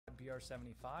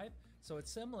BR75. So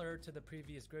it's similar to the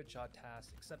previous grid shot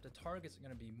task, except the targets are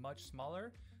going to be much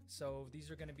smaller. So these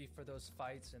are going to be for those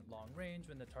fights in long range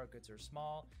when the targets are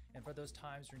small, and for those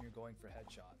times when you're going for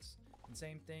headshots. And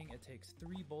same thing, it takes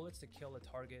 3 bullets to kill a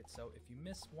target. So if you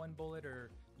miss 1 bullet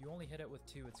or you only hit it with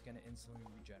 2, it's going to instantly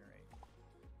regenerate.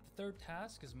 The third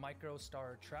task is Micro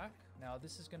Star Track. Now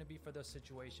this is going to be for those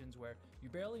situations where you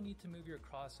barely need to move your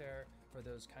crosshair for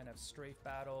those kind of strafe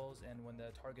battles and when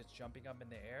the target's jumping up in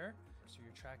the air. So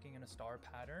you're tracking in a star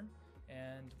pattern,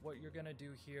 and what you're going to do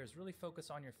here is really focus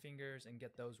on your fingers and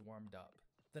get those warmed up.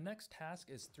 The next task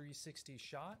is 360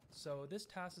 shot. So this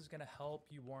task is going to help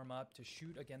you warm up to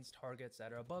shoot against targets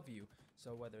that are above you.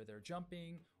 So whether they're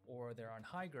jumping or they're on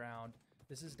high ground,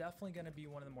 this is definitely going to be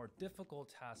one of the more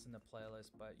difficult tasks in the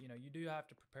playlist, but you do have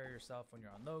to prepare yourself when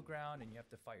you're on low ground and you have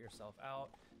to fight yourself out.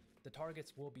 The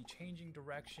targets will be changing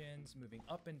directions, moving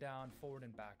up and down, forward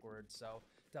and backwards, so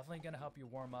definitely going to help you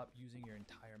warm up using your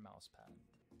entire mouse pad.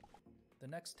 The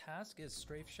next task is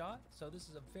Strafe Shot. So this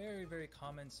is a very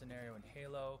common scenario in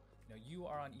Halo. You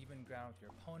are on even ground with your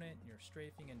opponent, you're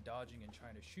strafing and dodging and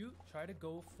trying to shoot. Try to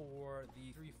go for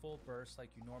the 3 full bursts like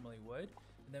you normally would.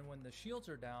 And then when the shields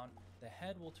are down, the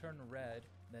head will turn red.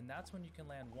 Then that's when you can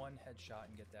land 1 headshot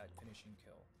and get that finishing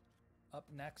kill. Up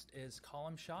next is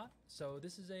Column Shot. So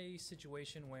this is a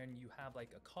situation when you have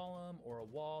like a column or a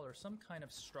wall or some kind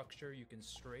of structure you can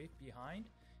strafe behind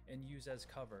and use as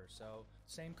cover. So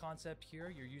same concept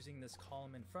here, you're using this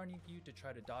column in front of you to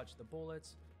try to dodge the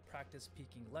bullets, practice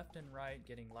peeking left and right,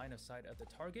 getting line of sight at the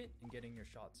target and getting your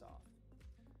shots off.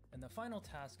 And the final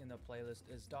task in the playlist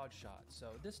is Dodge Shot. So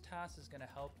this task is going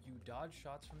to help you dodge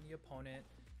shots from the opponent,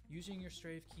 using your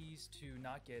strafe keys to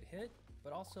not get hit,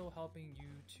 but also helping you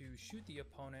to shoot the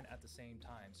opponent at the same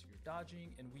time. So you're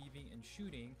dodging and weaving and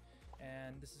shooting,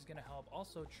 and this is going to help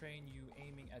also train you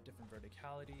aiming at different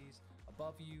verticalities,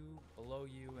 above you, below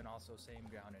you, and also same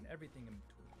ground and everything in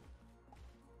between.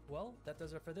 Well, that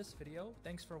does it for this video.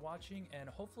 Thanks for watching, and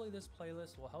hopefully this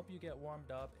playlist will help you get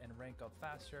warmed up and rank up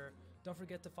faster. Don't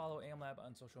forget to follow AimLab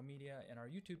on social media and our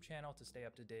YouTube channel to stay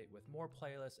up to date with more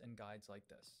playlists and guides like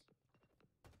this.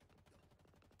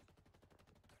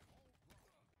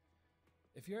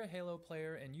 If you're a Halo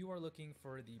player and you are looking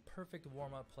for the perfect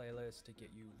warm-up playlist to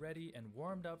get you ready and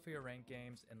warmed up for your ranked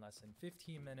games in less than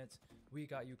 15 minutes, we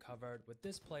got you covered with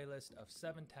this playlist of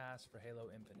 7 tasks for Halo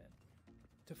Infinite.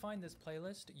 To find this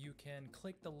playlist, you can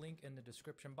click the link in the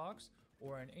description box,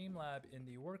 or in AimLab in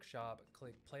the workshop,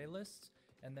 click Playlists,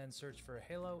 and then search for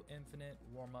Halo Infinite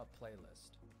Warm-Up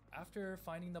Playlist. After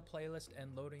finding the playlist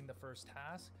and loading the first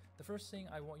task, the first thing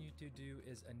I want you to do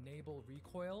is enable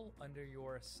recoil under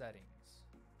your settings.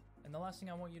 And the last thing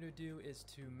I want you to do is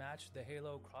to match the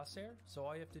Halo crosshair. So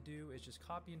all you have to do is just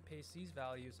copy and paste these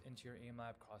values into your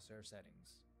AimLab crosshair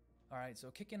settings. Alright, so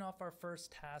kicking off our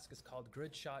first task is called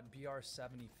Grid Shot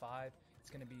BR75. It's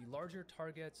going to be larger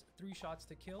targets, 3 shots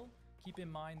to kill. Keep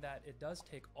in mind that it does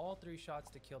take all 3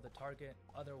 shots to kill the target,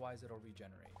 otherwise it'll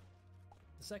regenerate.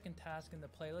 The second task in the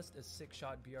playlist is 6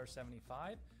 Shot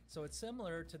BR75. So it's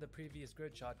similar to the previous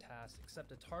grid shot task, except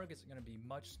the targets are going to be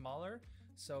much smaller.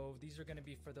 So these are going to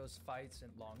be for those fights in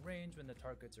long range when the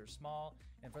targets are small,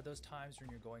 and for those times when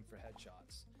you're going for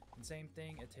headshots. And same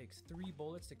thing, it takes 3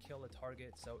 bullets to kill a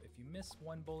target. So if you miss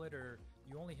 1 bullet or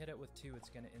you only hit it with 2, it's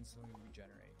going to instantly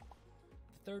regenerate.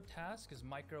 The third task is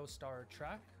Micro Star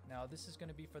Track. Now this is going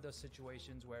to be for those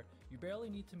situations where you barely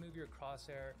need to move your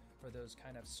crosshair for those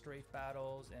kind of strafe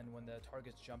battles and when the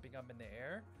target's jumping up in the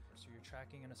air. So you're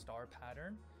tracking in a star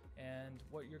pattern, and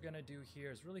what you're going to do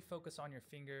here is really focus on your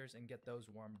fingers and get those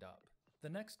warmed up. The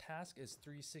next task is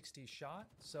 360 shot.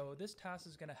 So this task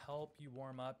is going to help you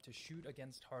warm up to shoot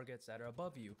against targets that are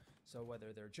above you. So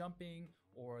whether they're jumping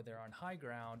or they're on high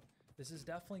ground, this is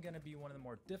definitely going to be one of the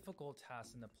more difficult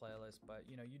tasks in the playlist, but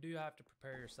you do have to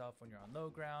prepare yourself when you're on low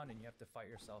ground and you have to fight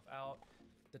yourself out.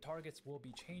 The targets will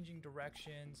be changing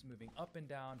directions, moving up and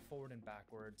down, forward and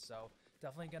backwards, so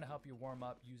definitely going to help you warm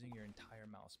up using your entire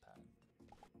mouse pad.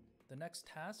 The next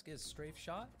task is Strafe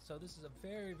Shot. So this is a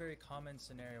very common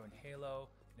scenario in Halo.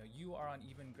 You are on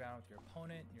even ground with your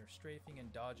opponent, you're strafing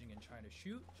and dodging and trying to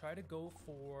shoot. Try to go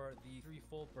for the 3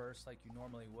 full bursts like you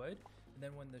normally would. And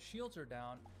then when the shields are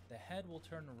down, the head will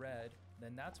turn red.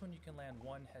 Then that's when you can land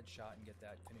 1 headshot and get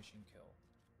that finishing kill.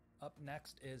 Up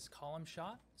next is Column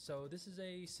Shot. So this is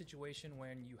a situation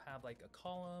when you have like a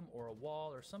column or a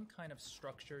wall or some kind of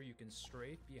structure you can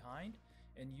strafe behind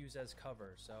and use as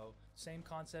cover. So same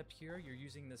concept here, you're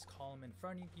using this column in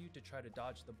front of you to try to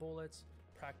dodge the bullets,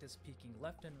 practice peeking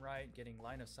left and right, getting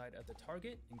line of sight at the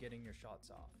target and getting your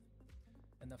shots off.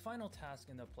 And the final task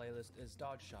in the playlist is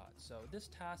dodge shot. So this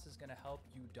task is going to help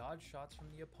you dodge shots from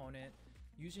the opponent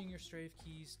using your strafe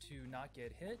keys to not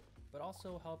get hit, but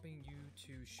also helping you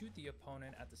to shoot the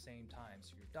opponent at the same time.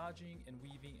 So you're dodging and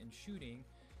weaving and shooting,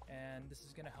 and this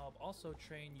is going to help also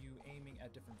train you aiming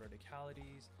at different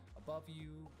verticalities, above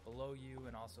you, below you,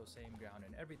 and also same ground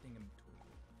and everything in between.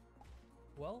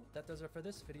 Well, that does it for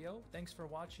this video. Thanks for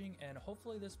watching, and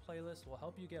hopefully this playlist will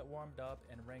help you get warmed up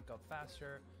and rank up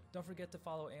faster. Don't forget to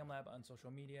follow AimLab on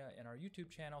social media and our YouTube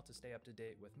channel to stay up to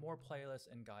date with more playlists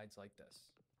and guides like this.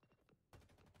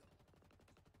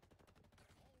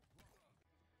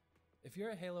 If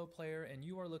you're a Halo player and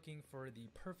you are looking for the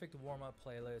perfect warm-up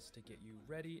playlist to get you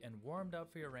ready and warmed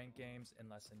up for your ranked games in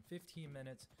less than 15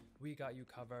 minutes, we got you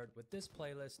covered with this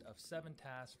playlist of 7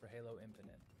 tasks for Halo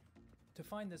Infinite. To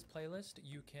find this playlist,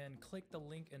 you can click the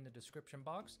link in the description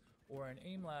box, or in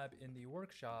AimLab in the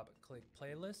workshop, click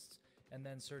Playlists, and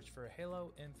then search for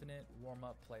Halo Infinite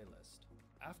Warm-Up Playlist.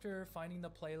 After finding the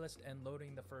playlist and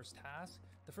loading the first task,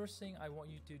 the first thing I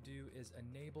want you to do is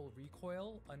enable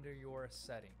recoil under your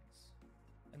settings.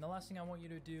 And the last thing I want you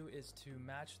to do is to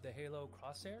match the Halo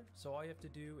crosshair. So all you have to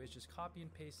do is just copy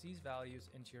and paste these values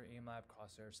into your AimLab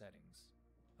crosshair settings.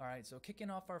 Alright, so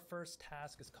kicking off our first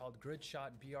task is called Grid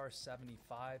Shot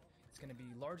BR75. It's going to be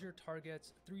larger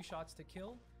targets, 3 shots to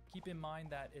kill. Keep in mind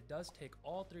that it does take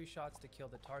all 3 shots to kill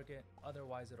the target,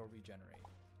 otherwise it'll regenerate.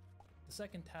 The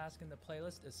second task in the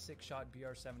playlist is 6 Shot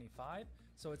BR75.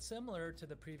 So it's similar to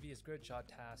the previous Grid Shot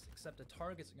task, except the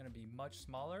targets are going to be much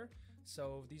smaller.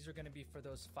 So these are going to be for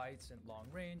those fights in long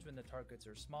range when the targets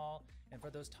are small, and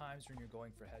for those times when you're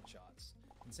going for headshots.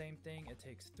 And same thing, it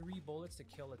takes 3 bullets to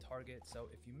kill a target, so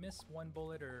if you miss 1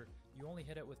 bullet or you only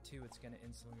hit it with 2, it's going to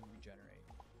instantly regenerate.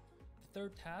 The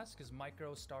third task is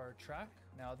Micro Star Track.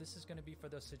 Now this is going to be for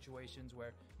those situations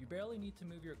where you barely need to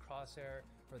move your crosshair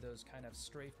for those kind of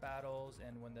strafe battles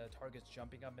and when the target's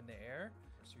jumping up in the air.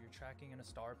 So you're tracking in a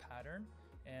star pattern.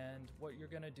 And what you're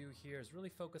going to do here is really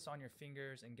focus on your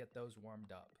fingers and get those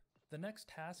warmed up. The next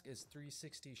task is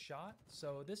 360 shot.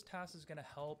 So this task is going to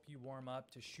help you warm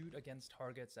up to shoot against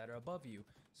targets that are above you.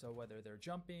 So whether they're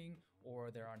jumping or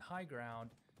they're on high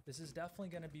ground, this is definitely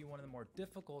going to be one of the more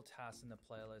difficult tasks in the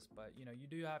playlist, but you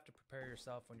do have to prepare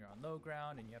yourself when you're on low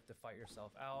ground and you have to fight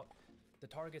yourself out. The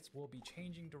targets will be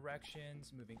changing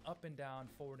directions, moving up and down,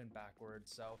 forward and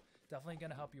backwards, so definitely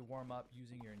going to help you warm up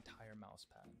using your entire mouse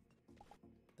pad.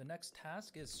 The next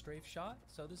task is Strafe Shot.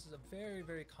 So this is a very,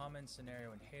 very common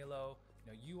scenario in Halo.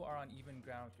 You are on even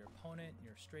ground with your opponent,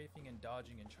 you're strafing and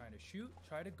dodging and trying to shoot.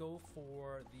 Try to go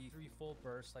for the 3 full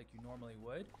bursts like you normally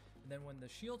would. And then when the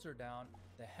shields are down,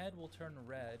 the head will turn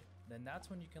red. Then that's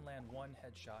when you can land 1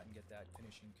 headshot and get that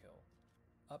finishing kill.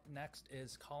 Up next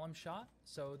is Column Shot.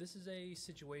 So this is a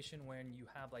situation when you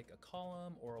have like a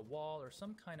column or a wall or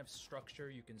some kind of structure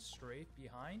you can strafe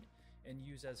behind and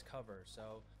use as cover.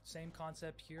 So same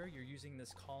concept here, you're using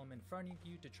this column in front of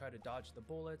you to try to dodge the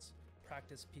bullets,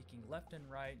 practice peeking left and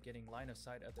right, getting line of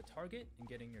sight at the target, and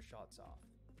getting your shots off.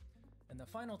 And the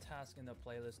final task in the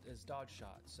playlist is Dodge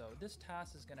Shot. So this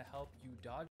task is going to help you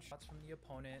dodge shots from the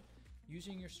opponent,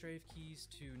 using your strafe keys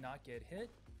to not get hit,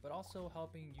 but also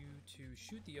helping you to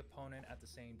shoot the opponent at the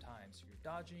same time. So you're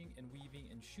dodging and weaving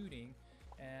and shooting,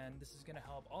 and this is going to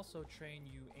help also train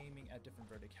you aiming at different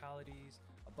verticalities,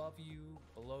 above you,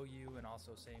 below you, and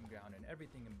also same ground and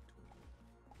everything in between.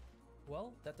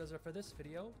 Well, that does it for this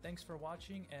video. Thanks for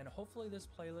watching, and hopefully this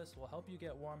playlist will help you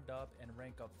get warmed up and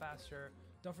rank up faster.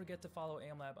 Don't forget to follow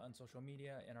AimLab on social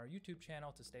media and our YouTube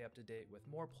channel to stay up to date with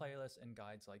more playlists and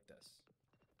guides like this.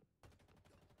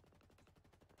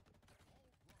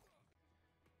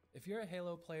 If you're a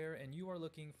Halo player and you are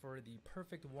looking for the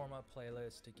perfect warm-up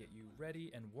playlist to get you ready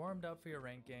and warmed up for your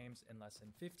ranked games in less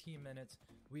than 15 minutes,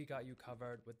 we got you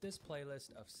covered with this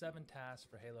playlist of 7 tasks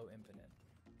for Halo Infinite.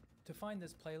 To find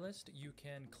this playlist, you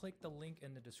can click the link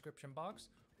in the description box,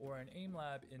 or in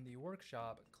AimLab in the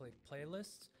workshop, click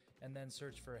Playlists, and then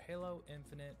search for Halo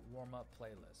Infinite Warm-Up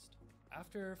Playlist.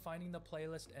 After finding the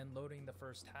playlist and loading the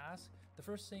first task, the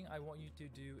first thing I want you to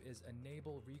do is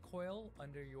enable recoil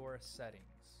under your settings.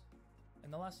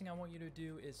 And the last thing I want you to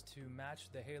do is to match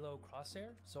the Halo crosshair.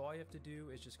 So all you have to do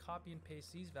is just copy and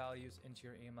paste these values into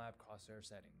your AimLab crosshair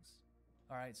settings.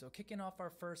 Alright, so kicking off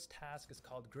our first task is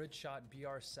called Grid Shot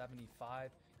BR75.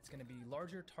 It's going to be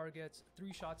larger targets,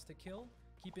 3 shots to kill.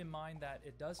 Keep in mind that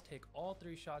it does take all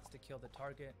 3 shots to kill the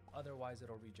target, otherwise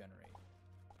it'll regenerate.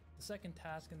 The second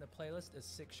task in the playlist is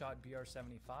 6 Shot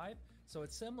BR75. So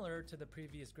it's similar to the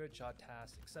previous Grid Shot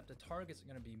task, except the targets are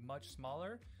going to be much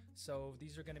smaller. So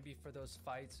these are going to be for those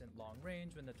fights in long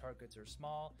range when the targets are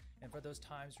small, and for those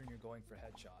times when you're going for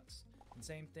headshots. And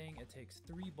same thing, it takes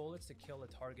 3 bullets to kill a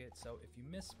target, so if you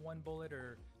miss 1 bullet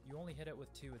or you only hit it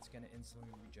with 2, it's going to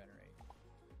instantly regenerate.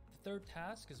 The third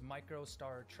task is Micro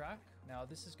Star Track. Now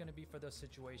this is going to be for those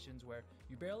situations where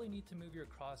you barely need to move your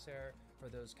crosshair for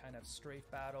those kind of strafe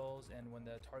battles and when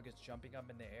the target's jumping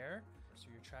up in the air. So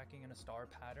you're tracking in a star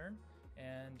pattern,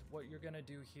 and what you're going to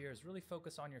do here is really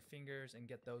focus on your fingers and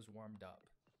get those warmed up.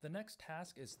 The next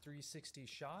task is 360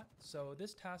 shot. So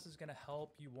this task is going to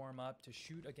help you warm up to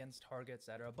shoot against targets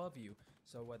that are above you.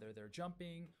 So whether they're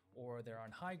jumping or they're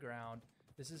on high ground,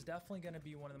 this is definitely going to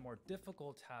be one of the more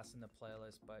difficult tasks in the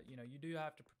playlist, but you do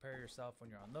have to prepare yourself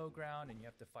when you're on low ground and you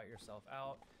have to fight yourself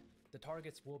out. The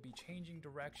targets will be changing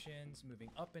directions, moving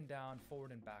up and down,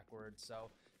 forward and backwards, so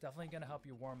definitely going to help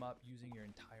you warm up using your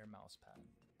entire mouse pad.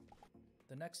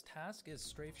 The next task is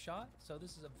Strafe Shot. So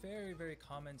this is a very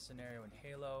common scenario in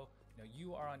Halo.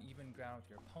 You are on even ground with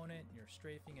your opponent, you're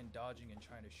strafing and dodging and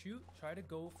trying to shoot. Try to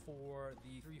go for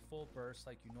the 3 full bursts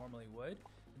like you normally would,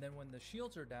 and then when the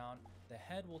shields are down, the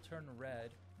head will turn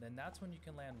red, then that's when you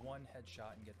can land 1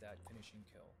 headshot and get that finishing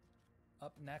kill.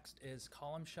 Up next is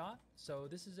Column Shot. So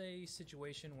this is a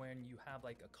situation when you have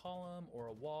like a column or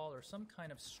a wall or some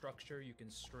kind of structure you can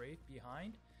strafe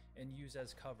behind and use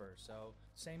as cover. So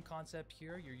same concept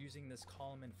here, you're using this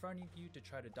column in front of you to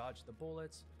try to dodge the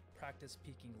bullets, practice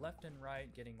peeking left and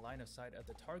right, getting line of sight at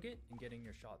the target and getting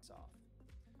your shots off.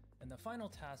 And the final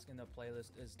task in the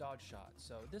playlist is Dodge Shot.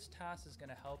 So this task is going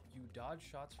to help you dodge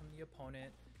shots from the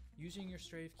opponent, using your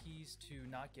strafe keys to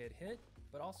not get hit,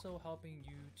 but also helping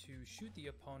you to shoot the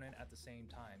opponent at the same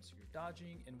time. So you're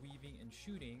dodging and weaving and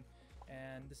shooting,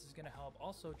 and this is going to help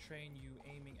also train you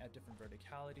aiming at different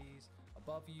verticalities,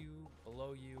 above you,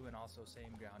 below you, and also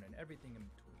same ground and everything in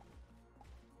between.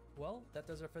 Well, that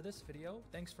does it for this video.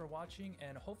 Thanks for watching,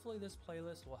 and hopefully this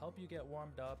playlist will help you get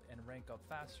warmed up and rank up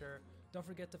faster. Don't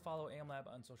forget to follow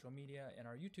AimLab on social media and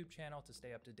our YouTube channel to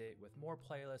stay up to date with more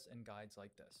playlists and guides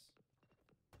like this.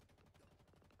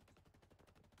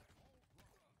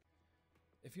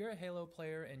 If you're a Halo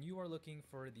player and you are looking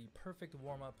for the perfect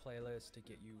warm-up playlist to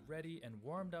get you ready and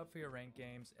warmed up for your ranked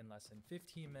games in less than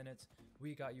 15 minutes,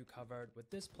 we got you covered with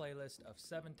this playlist of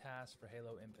 7 tasks for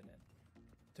Halo Infinite.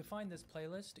 To find this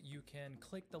playlist, you can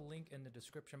click the link in the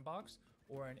description box,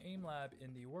 or in AimLab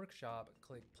in the workshop,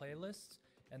 click Playlists,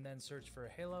 and then search for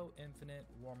Halo Infinite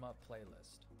Warm-Up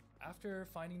Playlist. After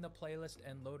finding the playlist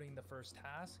and loading the first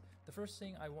task, the first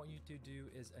thing I want you to do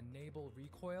is enable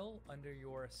recoil under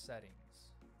your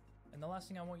settings. And the last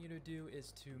thing I want you to do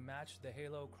is to match the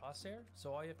Halo crosshair.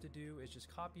 So all you have to do is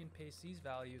just copy and paste these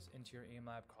values into your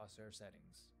AimLab crosshair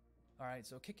settings. Alright,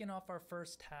 so kicking off our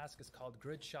first task is called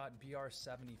Grid Shot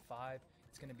BR75.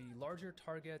 It's going to be larger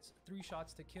targets, 3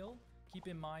 shots to kill. Keep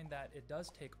in mind that it does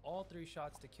take all 3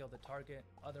 shots to kill the target,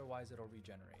 otherwise it'll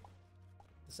regenerate.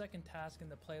 The second task in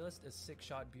the playlist is 6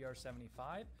 Shot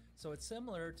BR75. So it's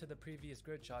similar to the previous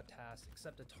Grid Shot task,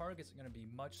 except the targets are going to be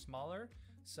much smaller.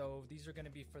 So these are going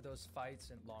to be for those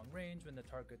fights at long range when the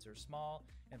targets are small,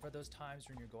 and for those times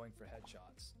when you're going for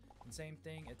headshots. And same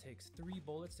thing, it takes 3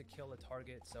 bullets to kill a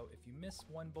target, so if you miss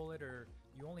 1 bullet or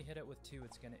you only hit it with 2,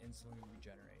 it's going to instantly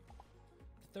regenerate.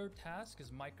 The third task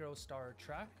is Micro Star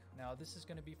Track. Now this is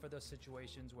going to be for those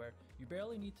situations where you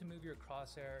barely need to move your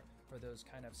crosshair for those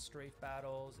kind of strafe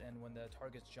battles and when the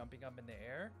target's jumping up in the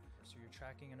air. So you're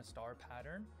tracking in a star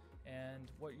pattern,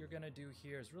 and what you're going to do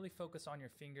here is really focus on your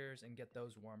fingers and get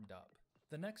those warmed up.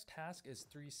 The next task is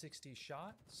 360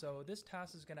 shot. So this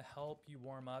task is going to help you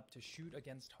warm up to shoot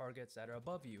against targets that are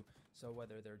above you. So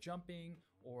whether they're jumping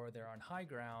or they're on high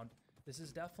ground, this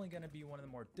is definitely going to be one of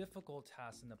the more difficult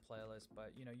tasks in the playlist,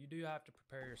 but you do have to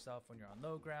prepare yourself when you're on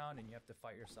low ground and you have to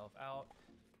fight yourself out.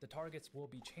 The targets will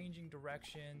be changing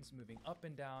directions, moving up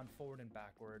and down, forward and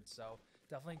backwards, so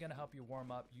definitely going to help you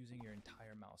warm up using your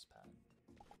entire mouse pad.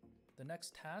 The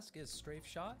next task is Strafe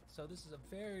Shot. So this is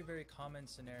a very common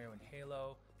scenario in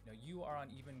Halo. You are on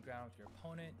even ground with your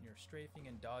opponent, you're strafing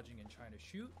and dodging and trying to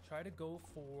shoot. Try to go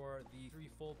for the 3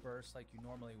 full bursts like you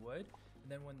normally would,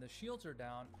 and then when the shields are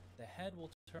down, the head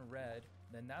will turn red,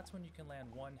 then that's when you can land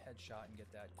 1 headshot and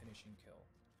get that finishing kill.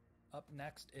 Up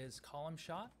next is Column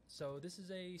Shot. So this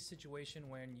is a situation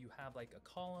when you have like a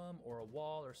column or a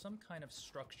wall or some kind of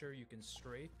structure you can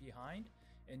strafe behind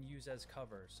and use as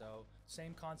cover. So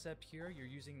same concept here, you're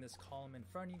using this column in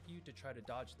front of you to try to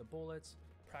dodge the bullets,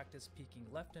 practice peeking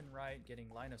left and right, getting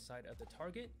line of sight at the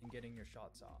target and getting your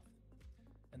shots off.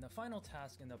 And the final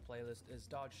task in the playlist is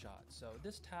Dodge Shot. So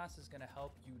this task is going to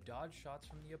help you dodge shots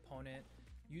from the opponent,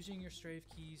 using your strafe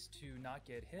keys to not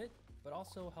get hit, but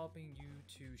also helping you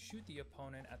to shoot the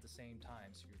opponent at the same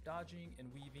time. So you're dodging and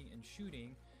weaving and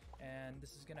shooting, and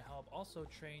this is going to help also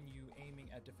train you aiming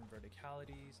at different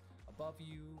verticalities, above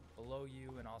you, below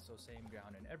you, and also same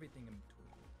ground and everything in between.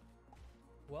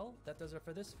 Well, that does it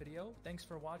for this video. Thanks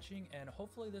for watching, and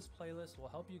hopefully this playlist will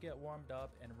help you get warmed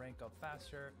up and rank up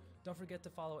faster. Don't forget to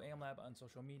follow AimLab on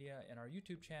social media and our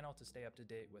YouTube channel to stay up to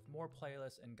date with more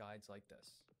playlists and guides like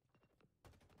this.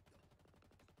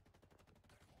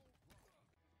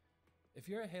 If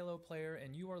you're a Halo player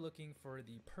and you are looking for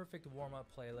the perfect warm-up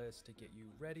playlist to get you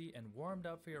ready and warmed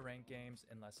up for your ranked games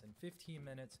in less than 15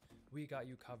 minutes, we got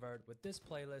you covered with this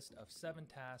playlist of 7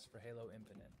 tasks for Halo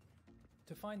Infinite.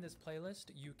 To find this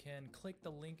playlist, you can click the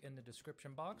link in the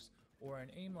description box, or in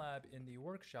AimLab in the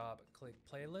workshop, click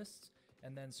Playlists,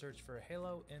 and then search for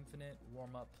Halo Infinite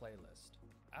Warm-Up Playlist.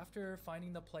 After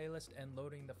finding the playlist and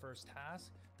loading the first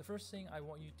task, the first thing I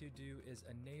want you to do is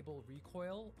enable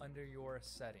recoil under your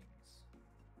settings.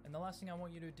 And the last thing I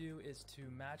want you to do is to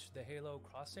match the Halo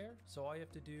crosshair, so all you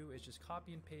have to do is just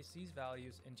copy and paste these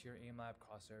values into your AimLab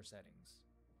crosshair settings.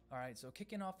 Alright, so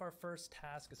kicking off our first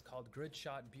task is called Grid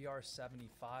Shot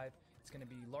BR75. It's going to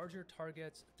be larger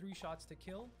targets, 3 shots to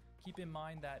kill. Keep in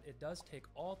mind that it does take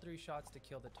all 3 shots to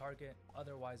kill the target,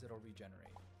 otherwise it'll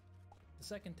regenerate. The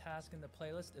second task in the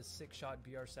playlist is 6 Shot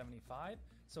BR75,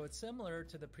 so it's similar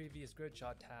to the previous Grid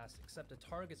Shot task, except the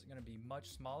targets are going to be much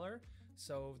smaller.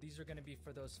 So these are going to be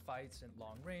for those fights in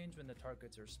long range when the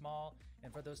targets are small,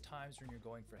 and for those times when you're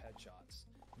going for headshots.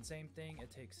 And same thing,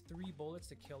 it takes 3 bullets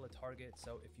to kill a target,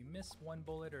 so if you miss 1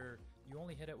 bullet or you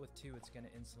only hit it with 2, it's going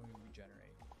to instantly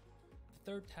regenerate.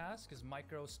 The third task is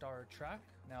Micro Star Track.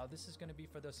 Now this is going to be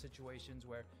for those situations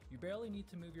where you barely need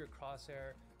to move your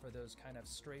crosshair for those kind of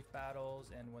strafe battles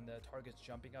and when the target's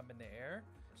jumping up in the air,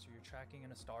 so you're tracking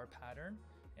in a star pattern.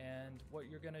 And what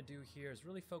you're going to do here is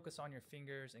really focus on your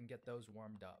fingers and get those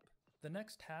warmed up. The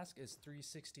next task is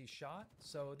 360 Shot.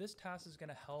 So this task is going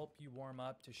to help you warm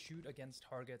up to shoot against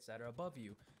targets that are above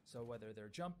you. So whether they're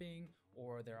jumping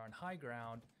or they're on high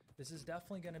ground, this is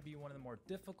definitely going to be one of the more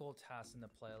difficult tasks in the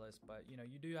playlist, but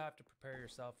you do have to prepare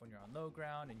yourself when you're on low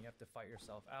ground and you have to fight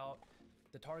yourself out.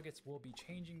 The targets will be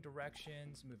changing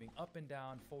directions, moving up and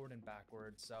down, forward and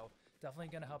backwards, so definitely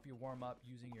going to help you warm up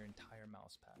using your entire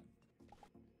mouse pad.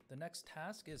 The next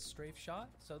task is Strafe Shot.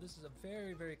 So this is a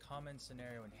very, very common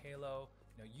scenario in Halo.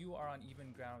 You are on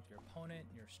even ground with your opponent,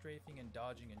 you're strafing and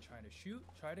dodging and trying to shoot.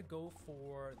 Try to go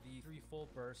for the 3 full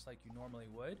bursts like you normally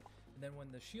would. And then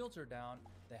when the shields are down,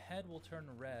 the head will turn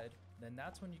red. Then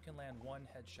that's when you can land 1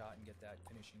 headshot and get that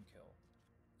finishing kill.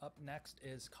 Up next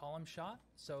is Column Shot.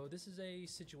 So this is a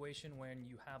situation when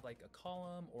you have like a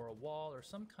column or a wall or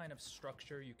some kind of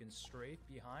structure you can strafe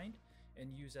behind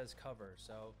and use as cover.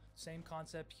 So same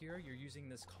concept here, you're using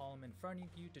this column in front of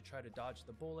you to try to dodge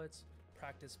the bullets,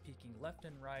 practice peeking left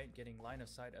and right, getting line of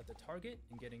sight of the target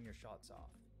and getting your shots off.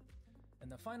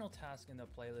 And the final task in the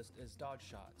playlist is Dodge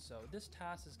Shot. So this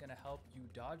task is going to help you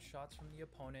dodge shots from the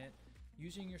opponent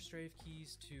using your strafe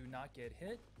keys to not get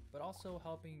hit, but also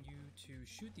helping you to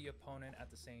shoot the opponent at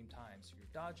the same time. So you're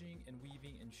dodging and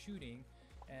weaving and shooting,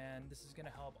 and this is going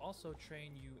to help also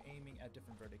train you aiming at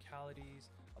different verticalities,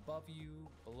 above you,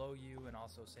 below you, and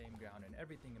also same ground and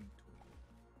everything in between.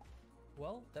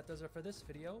 Well, that does it for this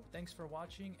video. Thanks for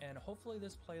watching, and hopefully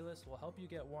this playlist will help you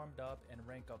get warmed up and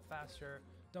rank up faster.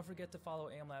 Don't forget to follow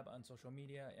AimLab on social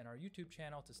media and our YouTube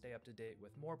channel to stay up to date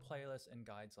with more playlists and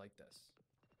guides like this.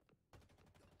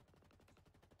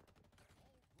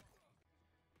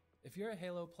 If you're a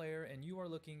Halo player and you are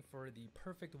looking for the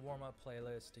perfect warm-up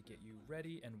playlist to get you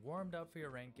ready and warmed up for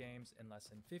your ranked games in less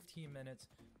than 15 minutes,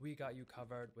 we got you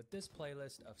covered with this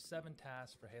playlist of 7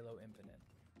 tasks for Halo Infinite.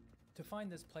 To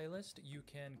find this playlist, you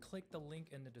can click the link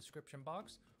in the description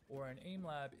box, or in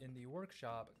AimLab in the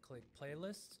workshop, click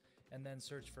Playlists, and then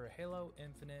search for Halo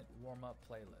Infinite Warm-Up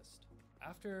Playlist.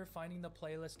 After finding the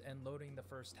playlist and loading the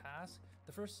first task,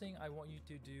 the first thing I want you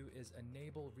to do is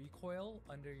enable recoil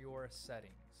under your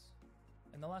settings.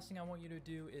 And the last thing I want you to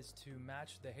do is to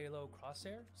match the Halo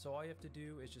crosshair. So all you have to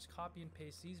do is just copy and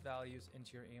paste these values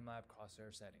into your AimLab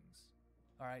crosshair settings.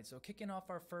 Alright, so kicking off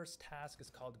our first task is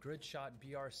called Grid Shot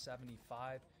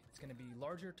BR75. It's going to be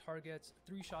larger targets,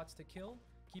 3 shots to kill.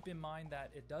 Keep in mind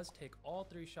that it does take all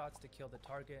 3 shots to kill the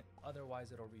target,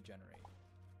 otherwise it'll regenerate.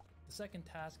 The second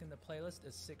task in the playlist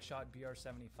is 6 Shot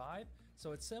BR75.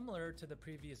 So it's similar to the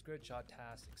previous Grid Shot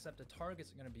task, except the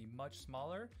targets are going to be much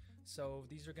smaller. So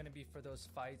these are going to be for those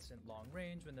fights in long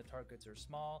range when the targets are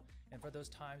small, and for those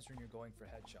times when you're going for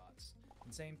headshots.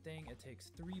 And same thing, it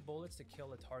takes 3 bullets to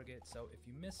kill a target, so if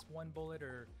you miss 1 bullet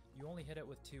or you only hit it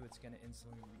with 2, it's going to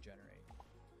instantly regenerate.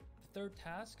 The third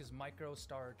task is Micro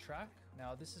Star Track.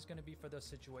 Now this is going to be for those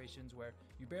situations where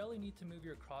you barely need to move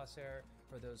your crosshair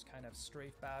for those kind of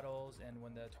strafe battles and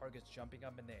when the target's jumping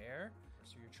up in the air.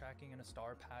 So you're tracking in a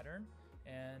star pattern.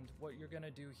 And what you're going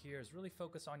to do here is really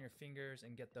focus on your fingers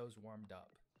and get those warmed up.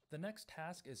 The next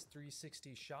task is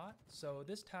 360 shot. So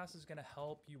this task is going to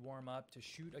help you warm up to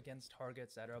shoot against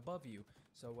targets that are above you.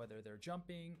 So whether they're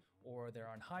jumping or they're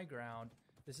on high ground,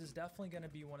 this is definitely going to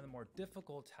be one of the more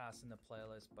difficult tasks in the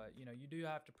playlist, but you do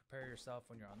have to prepare yourself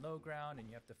when you're on low ground and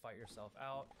you have to fight yourself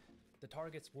out. The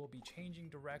targets will be changing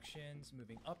directions,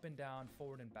 moving up and down,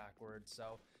 forward and backwards,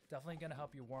 so definitely going to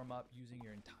help you warm up using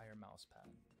your entire mouse pad.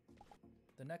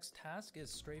 The next task is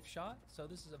strafe shot. So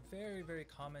this is a very, very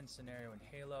common scenario in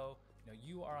Halo.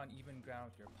 You are on even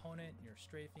ground with your opponent, you're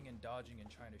strafing and dodging and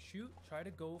trying to shoot. Try to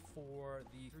go for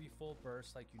the 3 full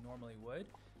bursts like you normally would.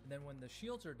 And then when the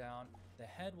shields are down, the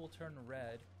head will turn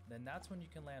red. Then that's when you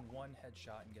can land one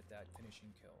headshot and get that finishing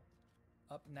kill.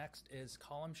 Up next is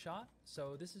column shot.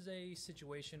 So this is a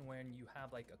situation when you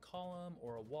have like a column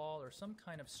or a wall or some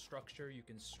kind of structure you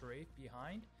can strafe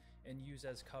behind and use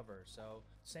as cover. So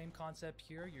same concept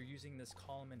here, you're using this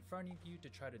column in front of you to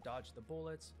try to dodge the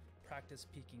bullets, practice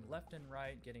peeking left and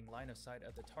right, getting line of sight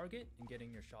at the target and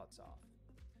getting your shots off.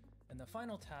 And the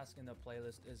final task in the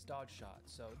playlist is dodge shot.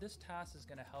 So this task is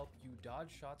going to help you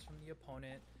dodge shots from the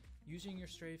opponent using your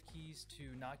strafe keys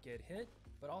to not get hit,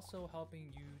 but also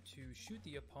helping you to shoot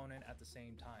the opponent at the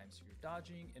same time. So you're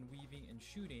dodging and weaving and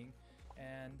shooting,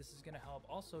 and this is going to help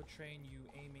also train you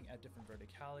aiming at different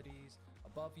verticalities,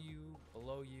 above you,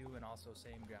 below you, and also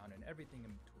same ground and everything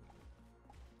in between.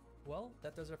 Well,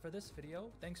 that does it for this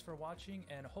video. Thanks for watching,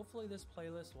 and hopefully this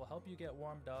playlist will help you get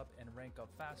warmed up and rank up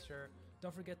faster.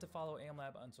 Don't forget to follow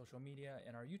AimLab on social media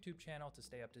and our YouTube channel to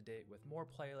stay up to date with more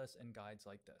playlists and guides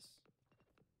like this.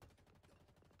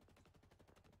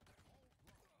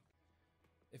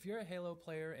 If you're a Halo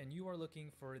player and you are looking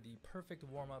for the perfect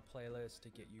warm-up playlist to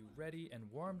get you ready and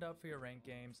warmed up for your ranked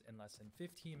games in less than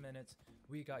 15 minutes,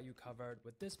 we got you covered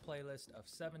with this playlist of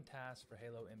 7 tasks for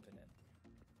Halo Infinite.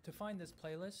 To find this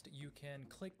playlist, you can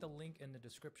click the link in the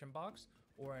description box,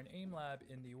 or in AimLab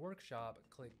in the workshop,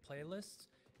 click Playlists,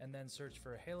 and then search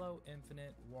for Halo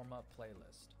Infinite Warm-Up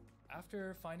Playlist.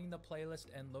 After finding the playlist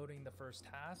and loading the first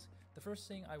task, the first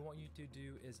thing I want you to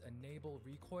do is enable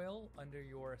recoil under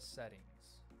your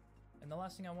settings. And the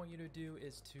last thing I want you to do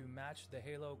is to match the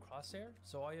Halo crosshair.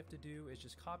 So all you have to do is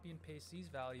just copy and paste these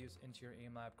values into your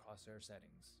AimLab crosshair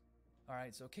settings.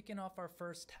 Alright, so kicking off our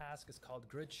first task is called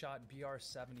Grid Shot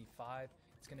BR75.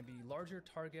 It's going to be larger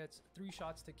targets, 3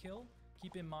 shots to kill.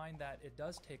 Keep in mind that it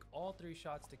does take all 3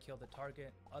 shots to kill the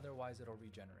target, otherwise it'll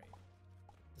regenerate.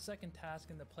 The second task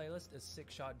in the playlist is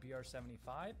 6-shot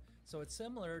BR75. So it's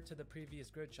similar to the previous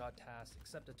Grid Shot task,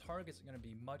 except the targets are going to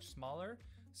be much smaller.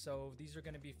 So these are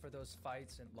going to be for those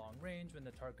fights at long range when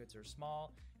the targets are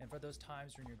small, and for those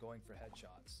times when you're going for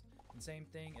headshots. And same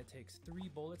thing, it takes 3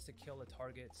 bullets to kill a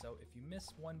target, so if you miss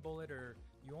 1 bullet or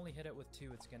you only hit it with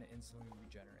 2, it's going to instantly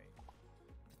regenerate.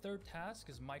 The third task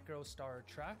is Micro Star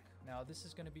Track. Now this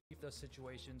is going to be those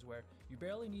situations where you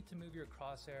barely need to move your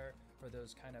crosshair for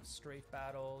those kind of strafe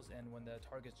battles and when the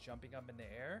target's jumping up in the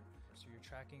air. So you're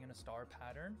tracking in a star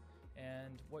pattern,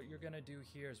 and what you're going to do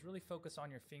here is really focus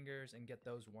on your fingers and get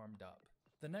those warmed up.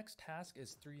 The next task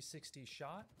is 360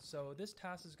 shot. So this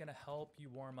task is going to help you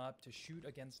warm up to shoot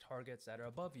against targets that are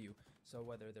above you. So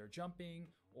whether they're jumping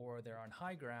or they're on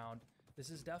high ground,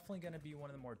 this is definitely going to be one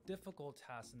of the more difficult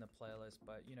tasks in the playlist,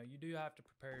 but you do have to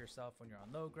prepare yourself when you're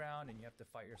on low ground and you have to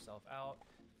fight yourself out.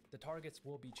 The targets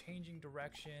will be changing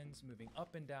directions, moving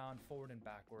up and down, forward and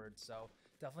backwards, so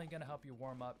definitely going to help you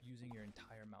warm up using your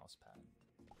entire mouse pad.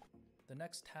 The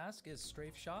next task is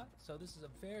strafe shot. So this is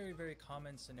a very, very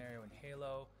common scenario in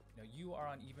Halo. You are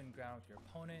on even ground with your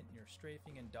opponent, you're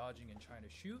strafing and dodging and trying to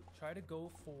shoot. Try to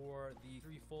go for the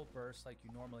 3 full bursts like you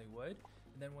normally would.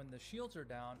 And then when the shields are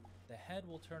down, the head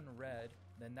will turn red.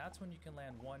 Then that's when you can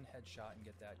land one headshot and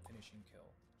get that finishing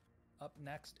kill. Up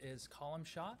next is column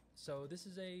shot. So this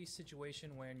is a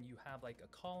situation when you have like a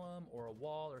column or a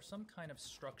wall or some kind of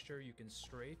structure you can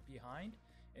strafe behind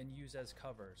and use as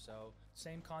cover. So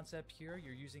same concept here,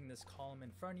 you're using this column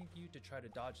in front of you to try to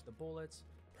dodge the bullets,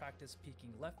 practice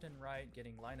peeking left and right,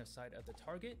 getting line of sight at the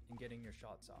target and getting your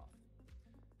shots off.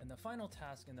 And the final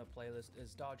task in the playlist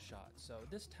is dodge shot. So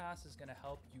this task is going to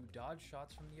help you dodge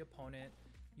shots from the opponent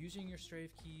using your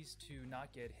strafe keys to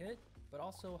not get hit, but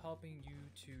also helping you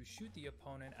to shoot the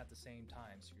opponent at the same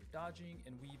time. So you're dodging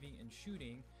and weaving and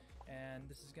shooting, and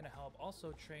this is going to help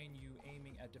also train you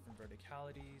aiming at different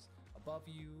verticalities, above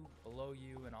you, below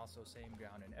you, and also same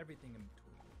ground and everything in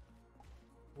between.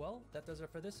 Well, that does it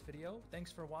for this video.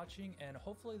 Thanks for watching, and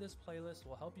hopefully this playlist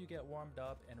will help you get warmed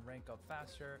up and rank up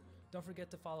faster. Don't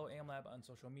forget to follow AimLab on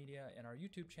social media and our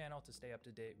YouTube channel to stay up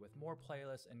to date with more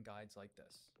playlists and guides like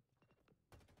this.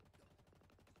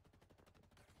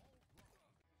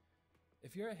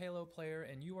 If you're a Halo player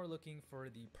and you are looking for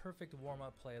the perfect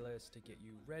warm-up playlist to get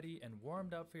you ready and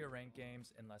warmed up for your ranked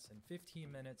games in less than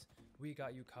 15 minutes, we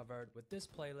got you covered with this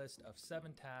playlist of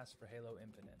 7 tasks for Halo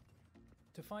Infinite.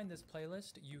 To find this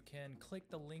playlist, you can click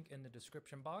the link in the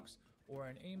description box, or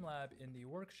in AimLab in the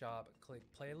workshop, click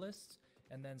Playlists,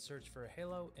 and then search for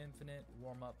Halo Infinite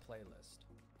Warm-Up Playlist.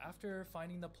 After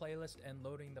finding the playlist and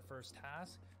loading the first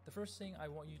task, the first thing I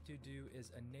want you to do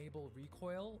is enable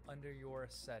recoil under your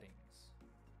settings.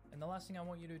 And the last thing I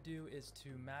want you to do is to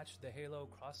match the Halo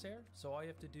crosshair, so all you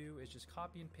have to do is just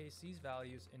copy and paste these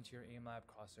values into your AimLab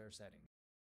crosshair settings.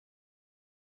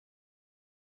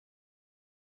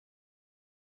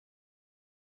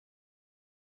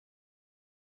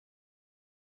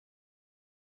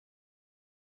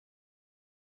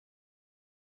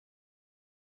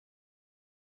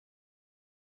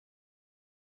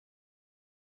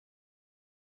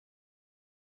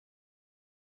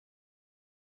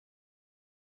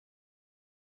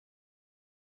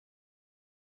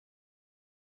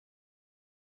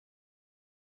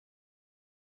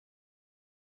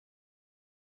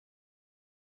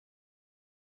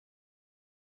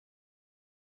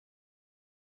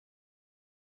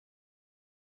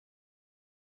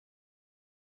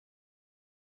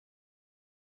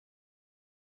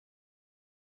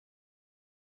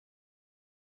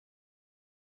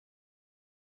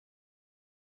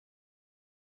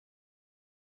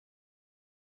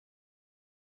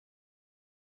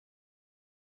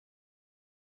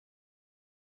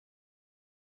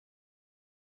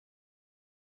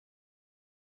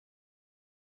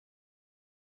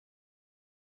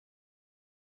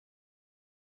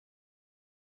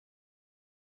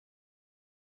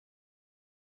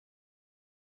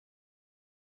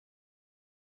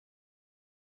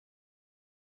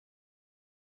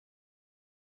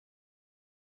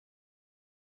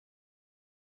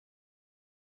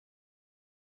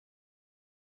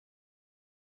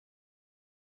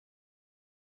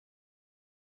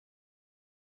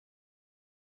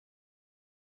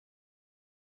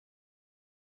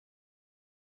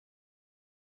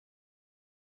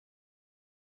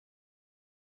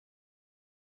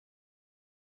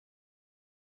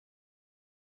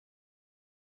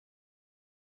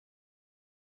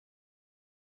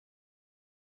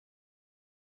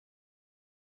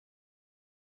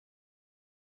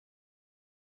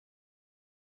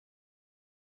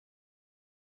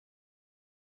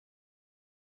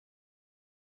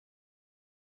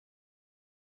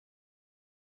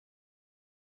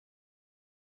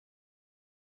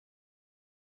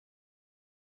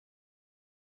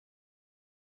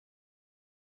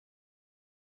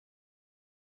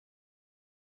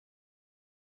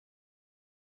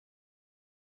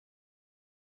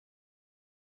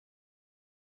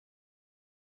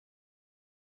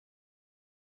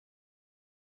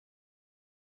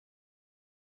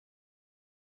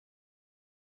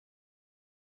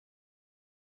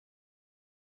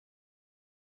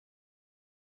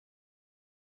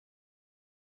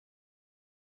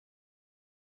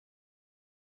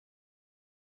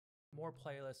 More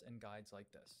playlists and guides like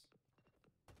this.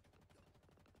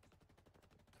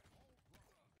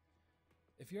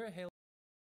 If you're a Halo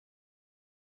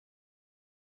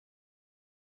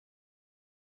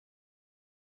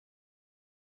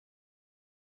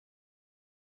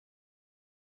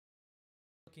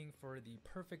looking for the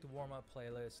perfect warm-up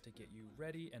playlist to get you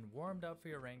ready and warmed up for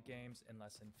your ranked games in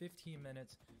less than 15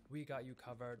 minutes, we got you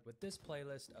covered with this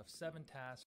playlist of 7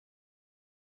 tasks.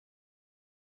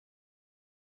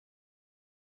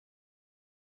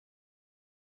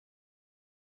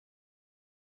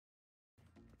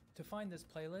 To find this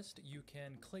playlist, you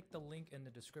can click the link in the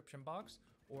description box,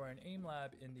 or in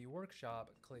AimLab in the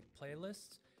workshop, click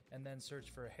Playlists, and then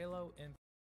search for Halo Infinite.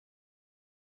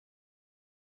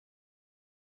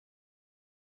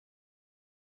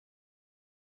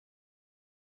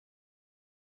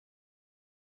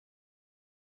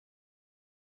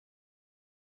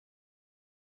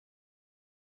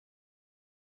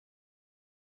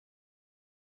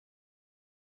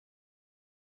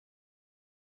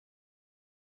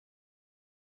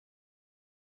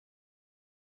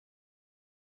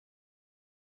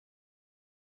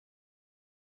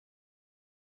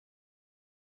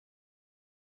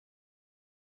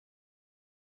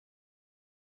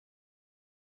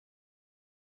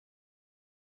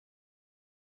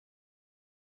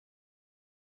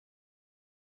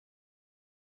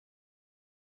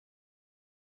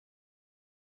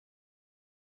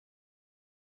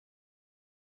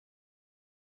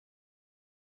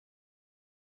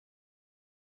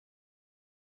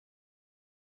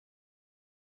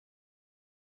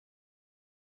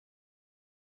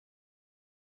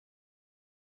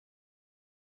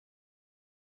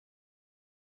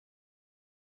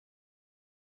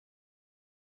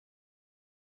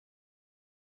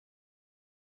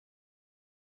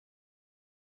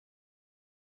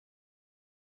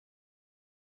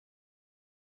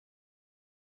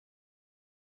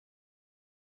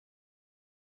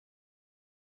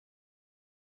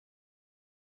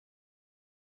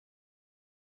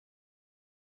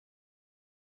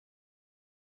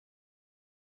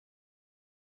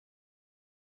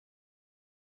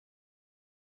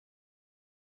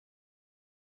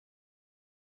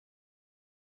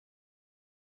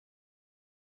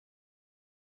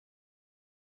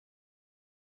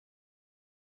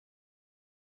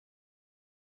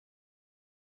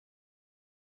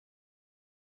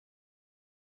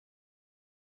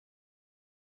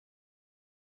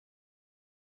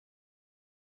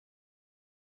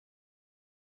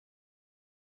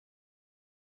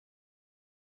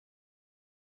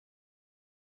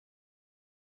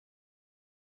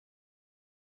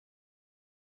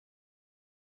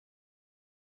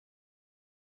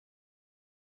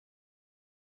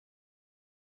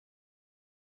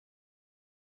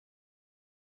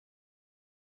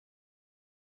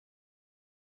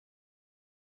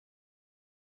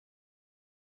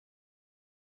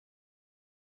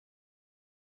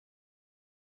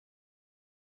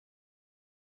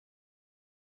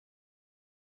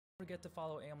 Don't forget to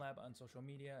follow AimLab on social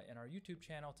media and our YouTube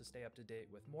channel to stay up to date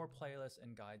with more playlists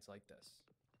and guides like this.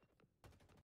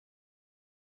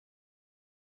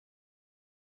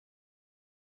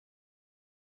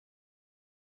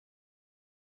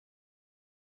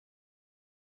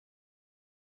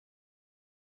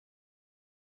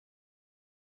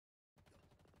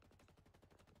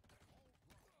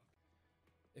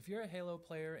 If you're a Halo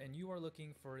player and you are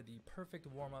looking for the perfect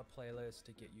warm-up playlist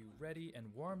to get you ready and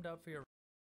warmed up for your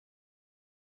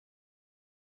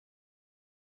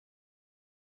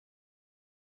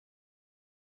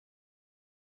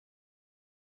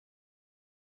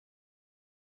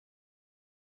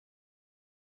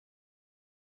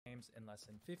games in less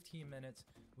than 15 minutes,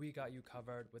 we got you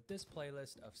covered with this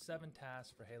playlist of 7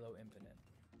 tasks for Halo Infinite.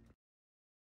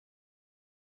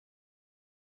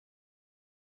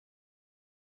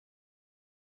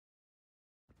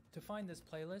 To find this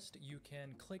playlist, you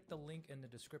can click the link in the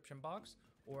description box,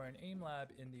 or in AimLab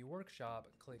in the workshop,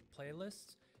 click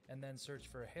playlists, and then search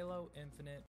for Halo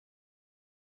Infinite.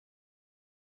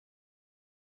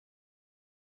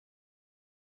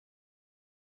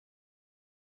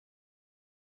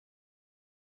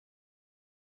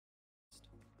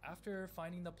 After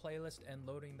finding the playlist and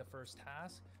loading the first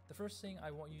task, the first thing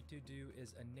I want you to do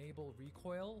is enable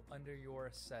recoil under your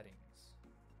settings.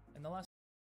 And the last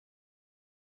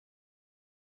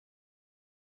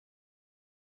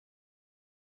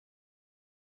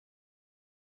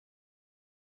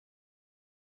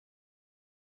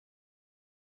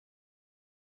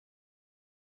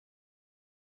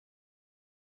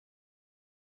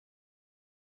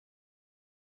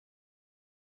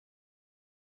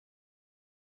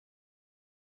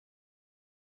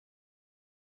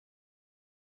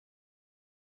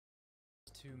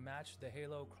to match the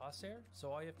Halo crosshair,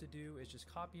 so all you have to do is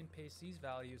just copy and paste these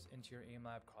values into your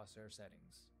AimLab crosshair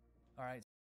settings. Alright.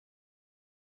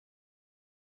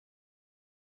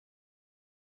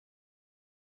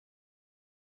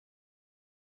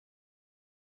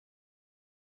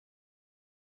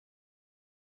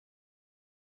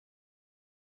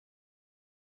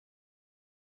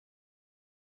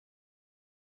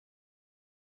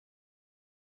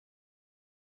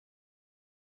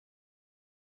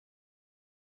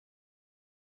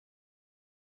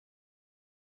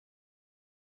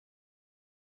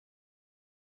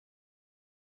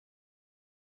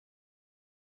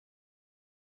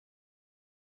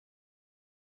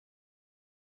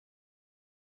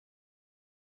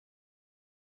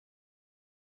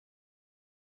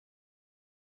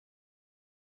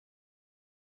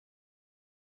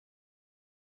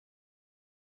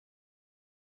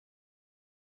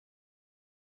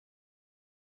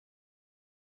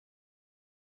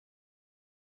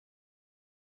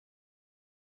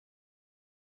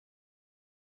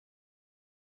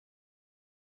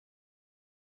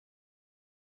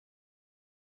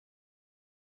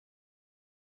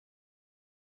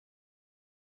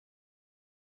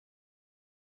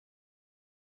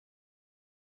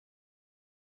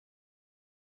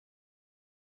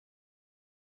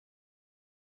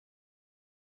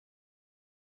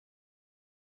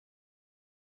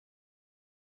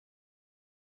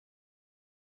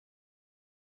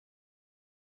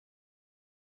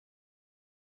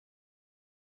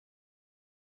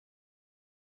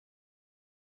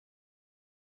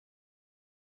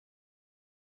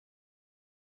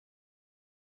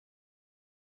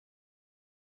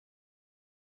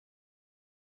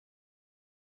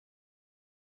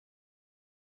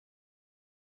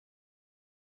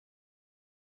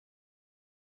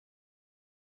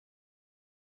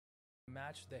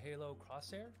 Match the Halo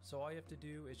crosshair, so all you have to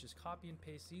do is just copy and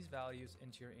paste these values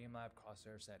into your AimLab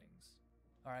crosshair settings.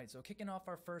 Alright, so kicking off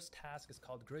our first task is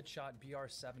called Grid Shot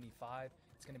BR75.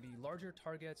 It's going to be larger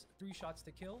targets, 3 shots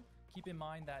to kill. Keep in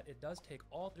mind that it does take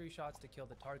all 3 shots to kill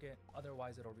the target,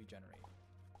 otherwise it'll regenerate.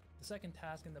 The second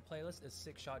task in the playlist is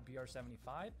 6-shot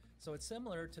BR75, so it's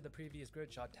similar to the previous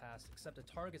grid shot task, except the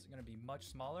targets are going to be much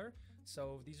smaller.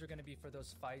 So these are going to be for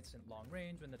those fights in long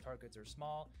range when the targets are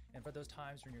small, and for those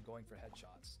times when you're going for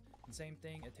headshots. And same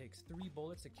thing, it takes 3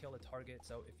 bullets to kill a target,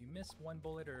 so if you miss 1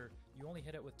 bullet or you only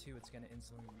hit it with 2, it's going to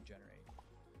instantly regenerate.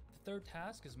 The third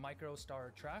task is Micro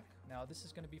Star Track. Now this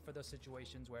is going to be for those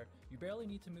situations where you barely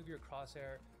need to move your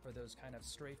crosshair for those kind of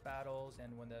strafe battles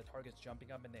and when the target's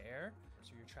jumping up in the air,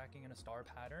 so you're tracking in a star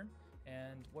pattern.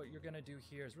 And what you're going to do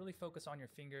here is really focus on your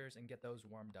fingers and get those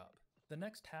warmed up. The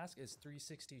next task is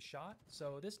 360 shot.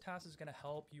 So this task is going to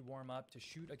help you warm up to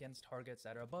shoot against targets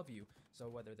that are above you. So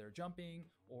whether they're jumping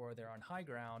or they're on high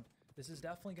ground, this is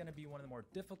definitely going to be one of the more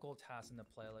difficult tasks in the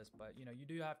playlist, but you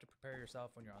do have to prepare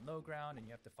yourself when you're on low ground and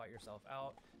you have to fight yourself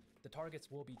out. The targets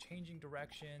will be changing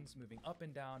directions, moving up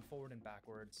and down, forward and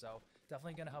backwards, so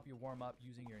definitely going to help you warm up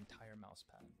using your entire mouse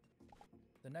pad.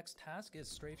 The next task is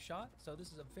Strafe Shot. So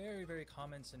this is a very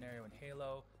common scenario in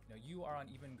Halo. You are on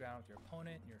even ground with your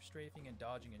opponent, and you're strafing and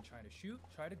dodging and trying to shoot.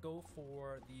 Try to go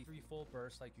for the 3 full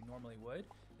bursts like you normally would,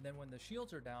 and then when the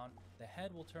shields are down, the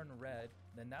head will turn red,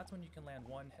 then that's when you can land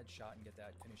one headshot and get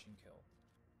that finishing kill.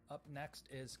 Up next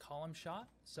is Column Shot.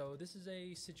 So this is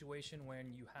a situation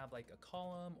when you have like a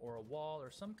column or a wall or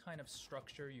some kind of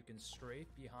structure you can strafe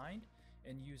behind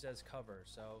and use as cover.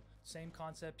 So same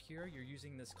concept here, you're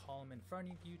using this column in front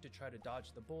of you to try to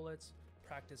dodge the bullets,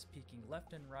 practice peeking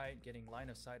left and right, getting line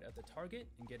of sight at the target,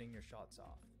 and getting your shots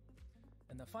off.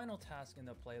 And the final task in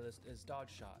the playlist is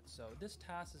Dodge Shot. So this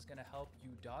task is going to help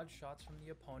you dodge shots from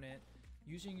the opponent,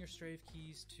 using your strafe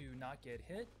keys to not get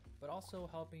hit, but also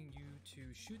helping you to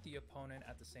shoot the opponent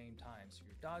at the same time. So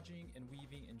you're dodging and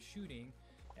weaving and shooting,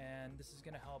 and this is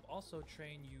going to help also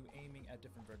train you aiming at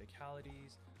different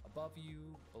verticalities, above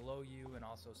you, below you, and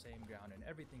also same ground and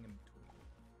everything in between.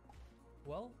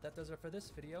 Well, that does it for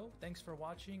this video. Thanks for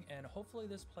watching, and hopefully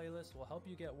this playlist will help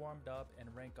you get warmed up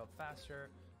and rank up faster.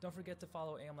 Don't forget to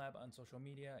follow AimLab on social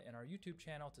media and our YouTube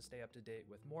channel to stay up to date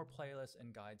with more playlists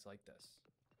and guides like this.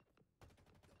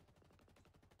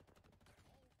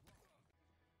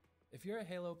 If you're a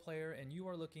Halo player and you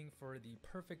are looking for the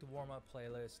perfect warm-up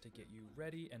playlist to get you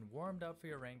ready and warmed up for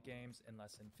your ranked games in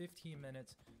less than 15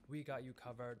 minutes, we got you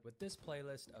covered with this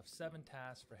playlist of 7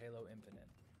 tasks for Halo Infinite.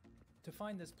 To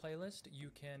find this playlist,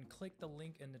 you can click the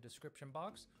link in the description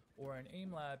box, or in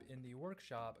AimLab in the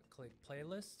workshop, click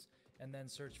Playlists, and then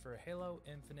search for Halo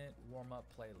Infinite Warm-Up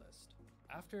Playlist.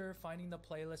 After finding the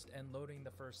playlist and loading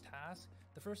the first task,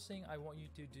 the first thing I want you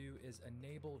to do is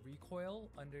enable recoil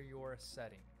under your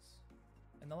settings.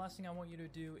 And the last thing I want you to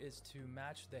do is to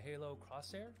match the Halo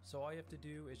crosshair. So all you have to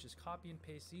do is just copy and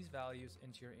paste these values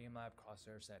into your AimLab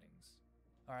crosshair settings.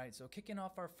 Alright, so kicking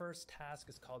off our first task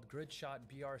is called Grid Shot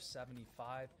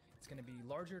BR75. It's going to be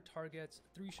larger targets,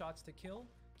 3 shots to kill.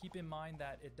 Keep in mind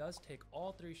that it does take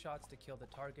all 3 shots to kill the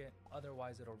target,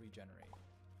 otherwise it'll regenerate.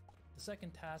 The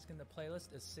second task in the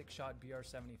playlist is 6 Shot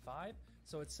BR75.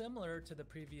 So it's similar to the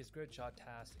previous Grid Shot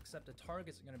task, except the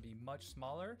targets are going to be much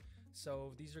smaller.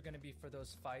 So these are going to be for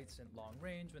those fights at long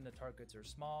range when the targets are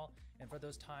small, and for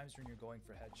those times when you're going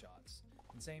for headshots.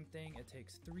 And same thing, it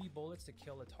takes 3 bullets to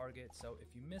kill a target, so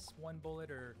if you miss 1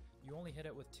 bullet or you only hit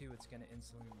it with 2, it's going to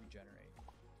instantly regenerate.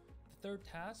 The third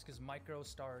task is Micro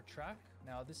Star Track.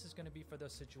 Now this is going to be for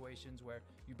those situations where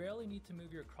you barely need to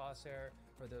move your crosshair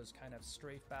for those kind of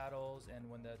strafe battles and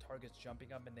when the target's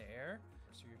jumping up in the air.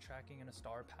 So you're tracking in a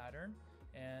star pattern.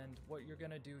 And what you're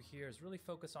going to do here is really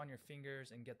focus on your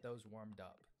fingers and get those warmed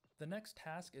up. The next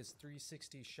task is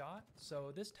 360 Shot.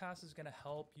 So this task is going to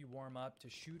help you warm up to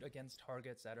shoot against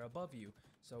targets that are above you.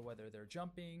 So whether they're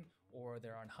jumping or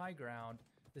they're on high ground,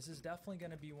 this is definitely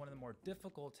going to be one of the more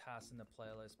difficult tasks in the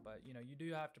playlist, but you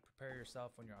do have to prepare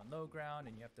yourself when you're on low ground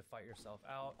and you have to fight yourself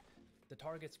out. The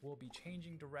targets will be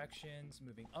changing directions,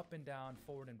 moving up and down,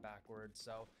 forward and backwards,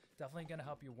 so definitely going to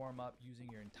help you warm up using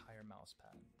your entire mouse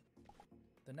pad.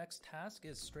 The next task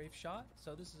is Strafe Shot.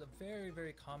 So this is a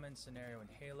very common scenario in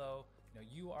Halo.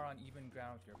 You are on even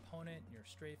ground with your opponent, and you're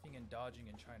strafing and dodging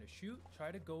and trying to shoot.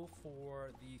 Try to go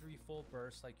for the 3 full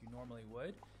bursts like you normally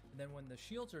would, and then when the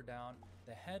shields are down,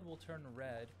 the head will turn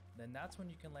red, then that's when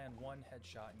you can land one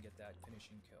headshot and get that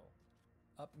finishing kill.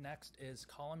 Up next is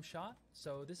Column Shot.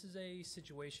 So this is a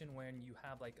situation when you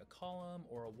have like a column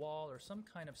or a wall or some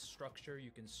kind of structure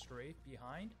you can strafe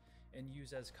behind and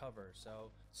use as cover.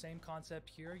 So same concept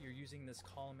here, you're using this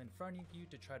column in front of you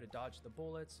to try to dodge the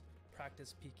bullets,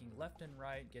 practice peeking left and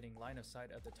right, getting line of sight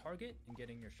at the target, and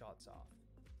getting your shots off.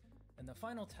 And the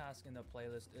final task in the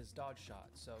playlist is Dodge Shot.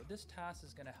 So this task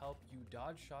is going to help you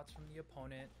dodge shots from the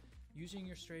opponent, using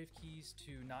your strafe keys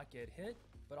to not get hit,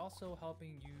 but also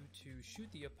helping you to shoot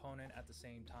the opponent at the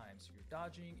same time. So you're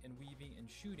dodging and weaving and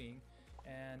shooting,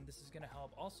 and this is going to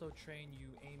help also train you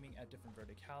aiming at different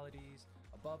verticalities,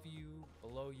 above you,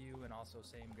 below you, and also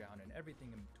same ground and everything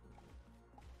in between.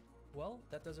 Well,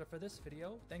 that does it for this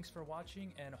video. Thanks for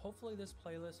watching, and hopefully this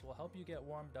playlist will help you get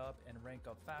warmed up and rank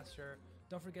up faster.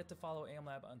 Don't forget to follow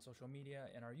AimLab on social media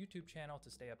and our YouTube channel to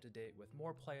stay up to date with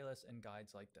more playlists and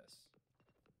guides like this.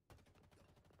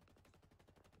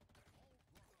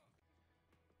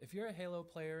 If you're a Halo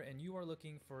player and you are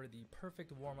looking for the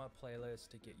perfect warm-up playlist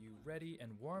to get you ready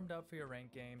and warmed up for your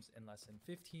ranked games in less than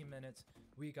 15 minutes,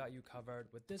 we got you covered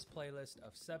with this playlist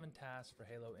of 7 tasks for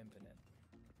Halo Infinite.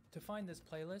 To find this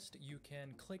playlist, you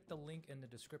can click the link in the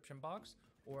description box,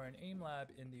 or in AimLab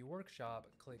in the workshop,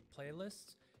 click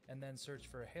Playlists, and then search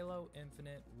for Halo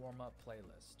Infinite Warm-Up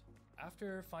Playlist.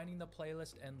 After finding the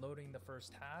playlist and loading the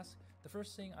first task, the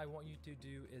first thing I want you to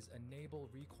do is enable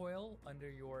recoil under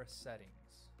your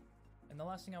settings. And the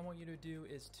last thing I want you to do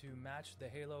is to match the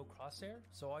Halo crosshair.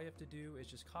 So all you have to do is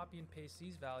just copy and paste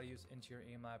these values into your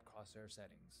AimLab crosshair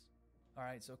settings.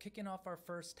 Alright, so kicking off our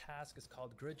first task is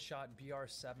called Gridshot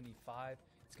BR75.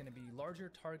 It's going to be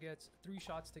larger targets, 3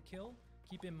 shots to kill.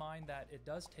 Keep in mind that it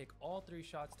does take all 3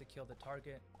 shots to kill the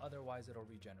target, otherwise it'll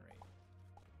regenerate.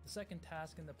 The second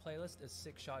task in the playlist is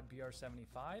 6-shot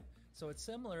BR75, so it's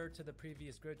similar to the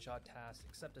previous Gridshot task,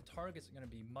 except the targets are going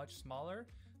to be much smaller.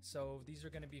 So these are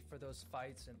going to be for those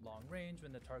fights at long range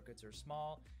when the targets are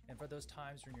small, and for those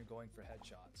times when you're going for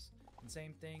headshots. And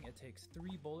same thing, it takes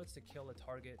 3 bullets to kill a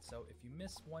target, so if you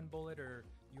miss 1 bullet or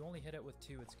you only hit it with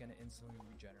 2, it's going to instantly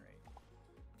regenerate.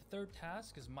 The third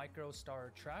task is Micro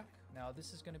Star Track. Now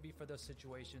this is going to be for those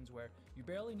situations where you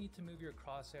barely need to move your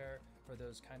crosshair for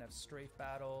those kind of strafe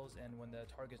battles and when the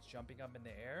target's jumping up in the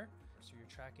air. So you're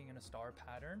tracking in a star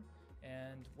pattern.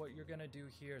 And what you're going to do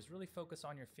here is really focus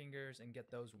on your fingers and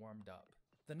get those warmed up.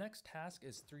 The next task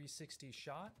is 360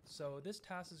 shot. So this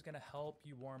task is going to help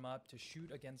you warm up to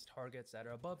shoot against targets that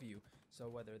are above you. So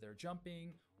whether they're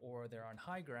jumping or they're on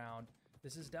high ground,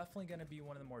 this is definitely going to be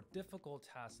one of the more difficult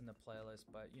tasks in the playlist,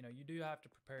 but you know, you do have to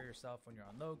prepare yourself when you're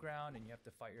on low ground and you have to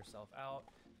fight yourself out.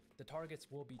 The targets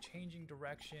will be changing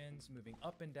directions, moving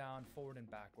up and down, forward and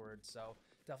backwards, so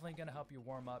definitely going to help you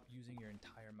warm up using your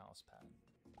entire mouse pad.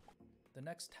 The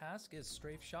next task is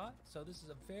Strafe Shot. So this is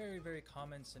a very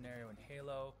common scenario in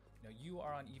Halo. You know, you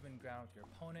are on even ground with your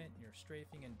opponent, you're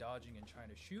strafing and dodging and trying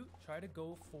to shoot. Try to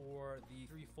go for the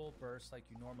 3 full bursts like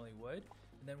you normally would.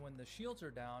 And then when the shields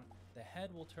are down, the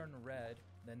head will turn red.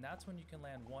 Then that's when you can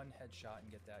land 1 headshot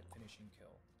and get that finishing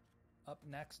kill. Up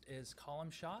next is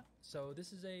Column Shot. So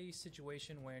this is a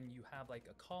situation when you have like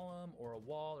a column or a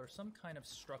wall or some kind of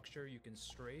structure you can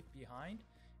strafe behind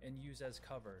and use as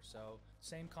cover. So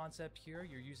same concept here,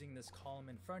 you're using this column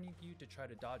in front of you to try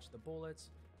to dodge the bullets,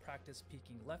 practice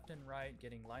peeking left and right,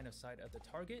 getting line of sight of the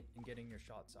target and getting your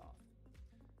shots off.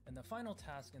 And the final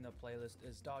task in the playlist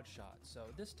is Dodge Shot. So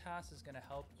this task is going to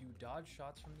help you dodge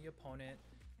shots from the opponent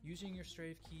using your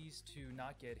strafe keys to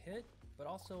not get hit, but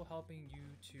also helping you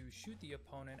to shoot the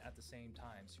opponent at the same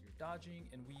time. So you're dodging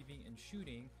and weaving and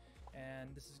shooting,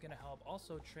 and this is going to help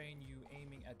also train you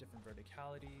aiming at different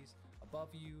verticalities, above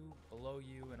you, below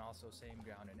you, and also same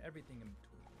ground and everything in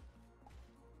between.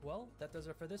 Well, that does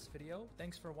it for this video.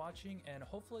 Thanks for watching, and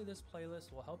hopefully this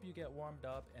playlist will help you get warmed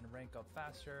up and rank up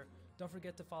faster. Don't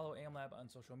forget to follow AimLab on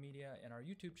social media and our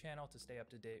YouTube channel to stay up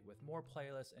to date with more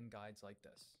playlists and guides like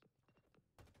this.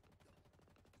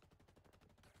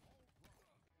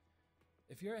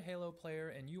 If you're a Halo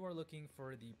player and you are looking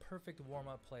for the perfect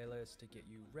warm-up playlist to get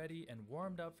you ready and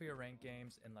warmed up for your ranked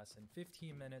games in less than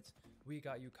 15 minutes, we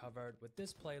got you covered with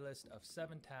this playlist of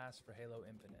 7 tasks for Halo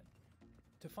Infinite.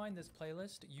 To find this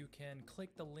playlist, you can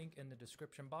click the link in the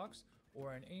description box,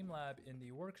 or in AimLab in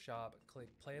the workshop, click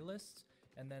Playlists,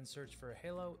 and then search for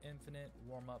Halo Infinite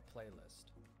Warm-Up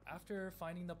Playlist. After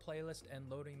finding the playlist and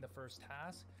loading the first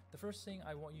task, the first thing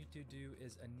I want you to do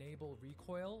is enable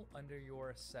recoil under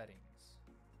your settings.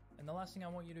 And the last thing I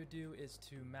want you to do is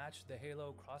to match the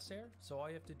Halo crosshair. So all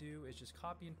you have to do is just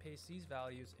copy and paste these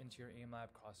values into your AimLab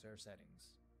crosshair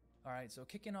settings. Alright, so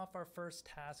kicking off our first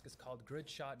task is called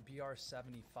Gridshot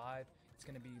BR75. It's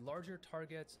going to be larger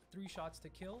targets, 3 shots to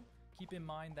kill. Keep in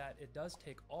mind that it does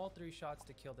take all 3 shots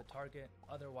to kill the target,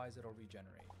 otherwise it'll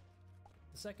regenerate.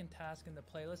 The second task in the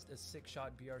playlist is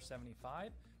 6-shot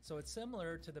BR75. So it's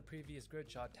similar to the previous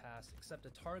Gridshot task, except the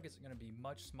targets are going to be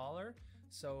much smaller.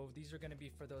 So these are going to be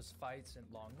for those fights at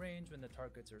long range when the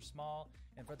targets are small,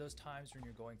 and for those times when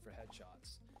you're going for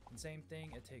headshots. And same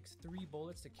thing, it takes 3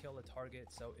 bullets to kill a target,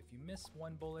 so if you miss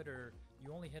 1 bullet or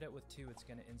you only hit it with 2, it's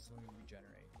going to instantly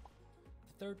regenerate.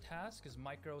 The third task is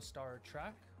Micro Star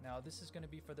Track. Now this is going to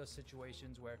be for those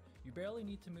situations where you barely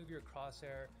need to move your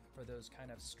crosshair for those kind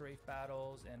of strafe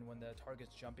battles and when the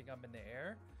target's jumping up in the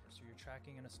air. So you're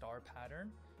tracking in a star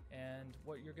pattern. And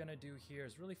what you're going to do here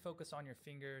is really focus on your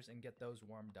fingers and get those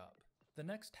warmed up. The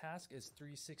next task is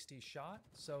 360 shot.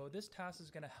 So this task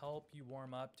is going to help you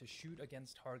warm up to shoot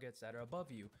against targets that are above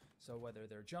you. So whether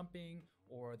they're jumping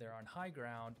or they're on high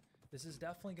ground, this is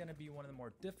definitely going to be one of the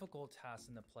more difficult tasks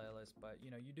in the playlist, but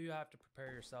you know, you do have to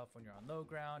prepare yourself when you're on low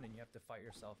ground and you have to fight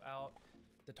yourself out.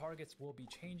 The targets will be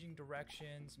changing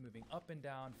directions, moving up and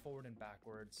down, forward and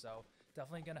backwards, so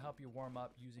definitely going to help you warm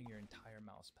up using your entire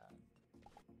mouse pad.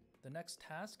 The next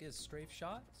task is Strafe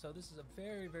Shot. So this is a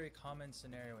very common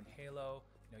scenario in Halo.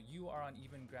 you are on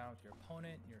even ground with your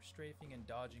opponent, you're strafing and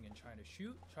dodging and trying to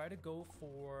shoot. Try to go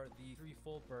for the 3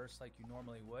 full bursts like you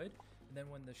normally would, and then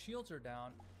when the shields are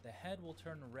down, the head will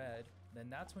turn red, then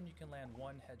that's when you can land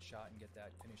one headshot and get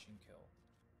that finishing kill.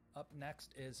 Up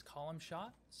next is column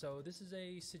shot. So this is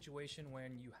a situation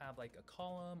when you have like a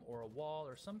column or a wall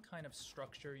or some kind of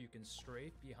structure you can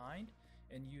strafe behind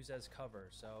and use as cover.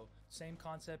 So same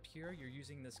concept here, you're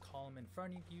using this column in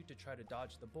front of you to try to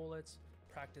dodge the bullets,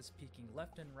 practice peeking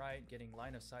left and right, getting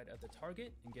line of sight of the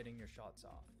target and getting your shots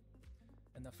off.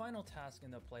 And the final task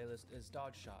in the playlist is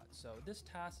dodge shot. So this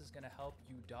task is going to help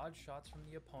you dodge shots from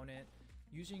the opponent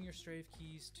using your strafe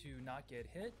keys to not get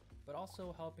hit, but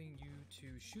also helping you to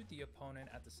shoot the opponent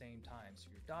at the same time. So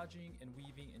you're dodging and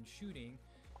weaving and shooting,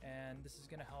 and this is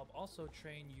going to help also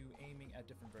train you aiming at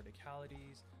different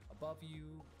verticalities, above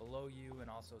you, below you, and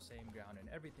also same ground and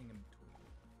everything in between.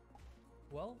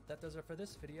 Well, that does it for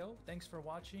this video. Thanks for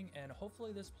watching, and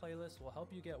hopefully this playlist will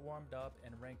help you get warmed up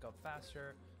and rank up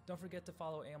faster. Don't forget to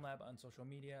follow AimLab on social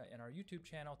media and our YouTube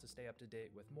channel to stay up to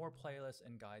date with more playlists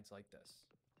and guides like this.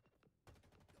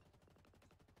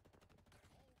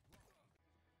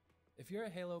 If you're a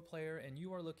Halo player and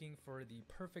you are looking for the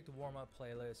perfect warm-up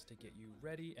playlist to get you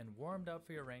ready and warmed up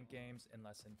for your ranked games in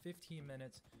less than 15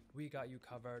 minutes, we got you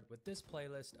covered with this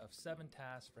playlist of 7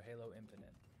 tasks for Halo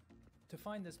Infinite. To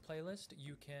find this playlist,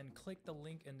 you can click the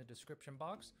link in the description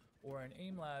box, or in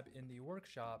AimLab in the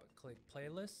workshop, click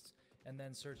Playlists, and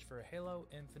then search for Halo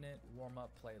Infinite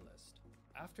Warm-Up Playlist.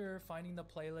 After finding the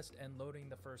playlist and loading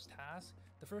the first task,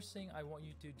 the first thing I want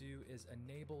you to do is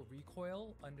enable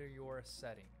recoil under your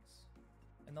settings.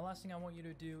 And the last thing I want you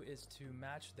to do is to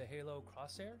match the Halo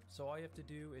crosshair. So all you have to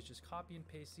do is just copy and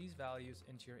paste these values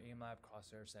into your AimLab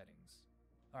crosshair settings.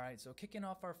 Alright, so kicking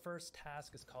off our first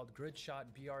task is called Grid Shot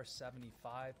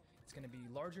BR75. It's going to be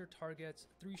larger targets,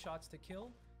 3 shots to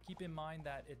kill. Keep in mind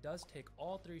that it does take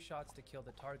all 3 shots to kill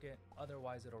the target,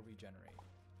 otherwise it'll regenerate.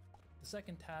 The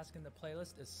second task in the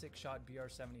playlist is 6 Shot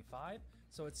BR75.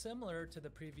 So it's similar to the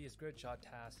previous Grid Shot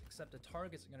task, except the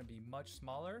targets are going to be much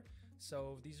smaller.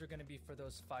 So these are going to be for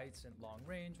those fights in long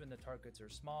range when the targets are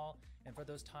small, and for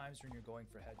those times when you're going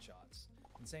for headshots.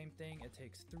 And same thing, it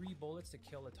takes 3 bullets to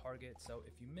kill a target, so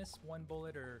if you miss 1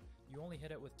 bullet or you only hit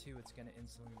it with 2, it's going to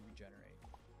instantly regenerate.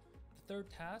 The third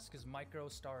task is Micro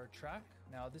Star Track.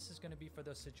 Now this is going to be for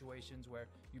those situations where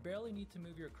you barely need to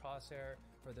move your crosshair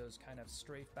for those kind of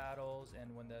strafe battles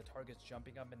and when the target's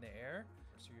jumping up in the air.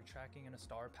 So you're tracking in a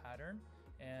star pattern.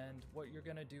 And what you're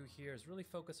going to do here is really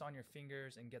focus on your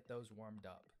fingers and get those warmed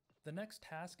up. The next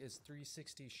task is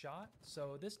 360 shot.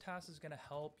 So this task is going to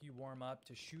help you warm up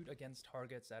to shoot against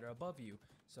targets that are above you.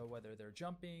 So whether they're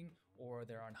jumping or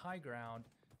they're on high ground,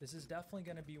 this is definitely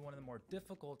going to be one of the more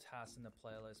difficult tasks in the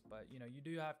playlist, but you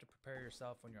do have to prepare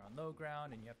yourself when you're on low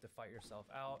ground and you have to fight yourself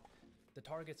out. The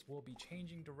targets will be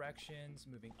changing directions,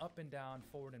 moving up and down,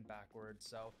 forward and backwards,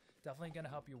 so definitely going to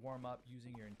help you warm up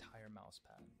using your entire mouse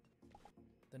pad.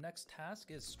 The next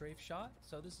task is Strafe Shot.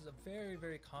 So this is a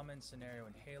very common scenario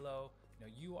in Halo.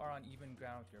 You are on even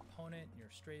ground with your opponent, you're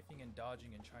strafing and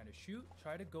dodging and trying to shoot.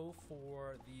 Try to go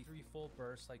for the 3 full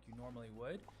bursts like you normally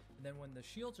would, and then when the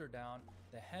shields are down,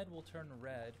 the head will turn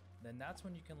red, then that's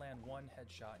when you can land one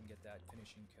headshot and get that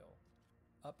finishing kill.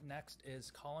 Up next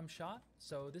is column shot.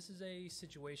 So this is a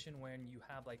situation when you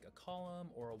have like a column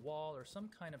or a wall or some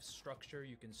kind of structure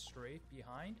you can strafe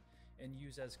behind and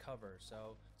use as cover.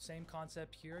 So same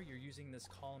concept here, you're using this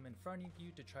column in front of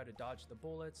you to try to dodge the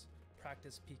bullets,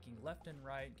 practice peeking left and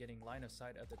right, getting line of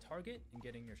sight of the target and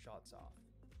getting your shots off.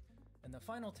 And the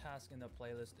final task in the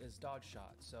playlist is dodge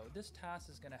shot. So this task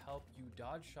is going to help you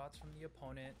dodge shots from the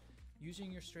opponent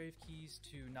using your strafe keys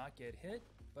to not get hit,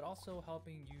 but also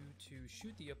helping you to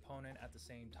shoot the opponent at the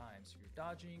same time. So you're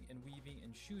dodging and weaving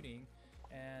and shooting,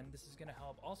 and this is going to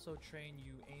help also train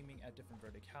you aiming at different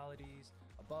verticalities,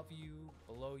 above you,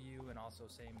 below you, and also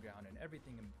same ground and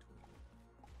everything in between.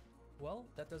 Well,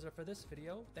 that does it for this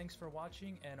video. Thanks for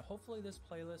watching, and hopefully this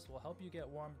playlist will help you get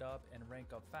warmed up and rank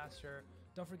up faster.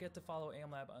 Don't forget to follow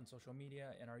AimLab on social media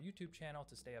and our YouTube channel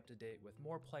to stay up to date with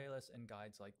more playlists and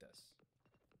guides like this.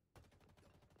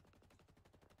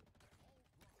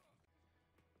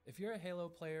 If you're a Halo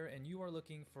player and you are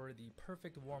looking for the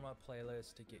perfect warm-up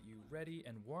playlist to get you ready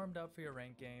and warmed up for your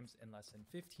ranked games in less than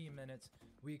 15 minutes,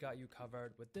 we got you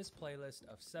covered with this playlist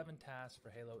of 7 tasks for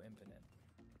Halo Infinite.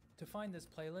 To find this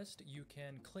playlist, you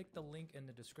can click the link in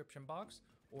the description box,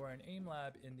 or in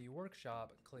AimLab in the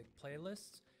workshop, click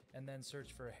Playlists, and then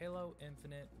search for Halo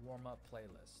Infinite Warm-Up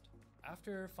Playlist.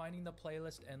 After finding the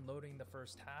playlist and loading the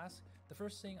first task, the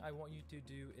first thing I want you to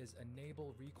do is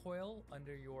enable recoil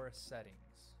under your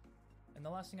settings. And the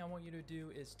last thing I want you to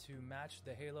do is to match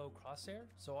the Halo crosshair.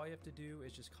 So all you have to do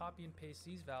is just copy and paste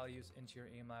these values into your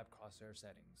AimLab crosshair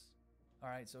settings.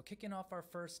 Alright, so kicking off our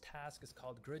first task is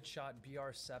called Grid Shot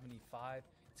BR75.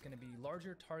 It's going to be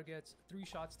larger targets, 3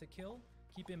 shots to kill.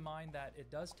 Keep in mind that it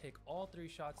does take all 3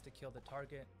 shots to kill the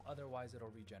target, otherwise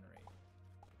it'll regenerate.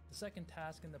 The second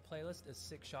task in the playlist is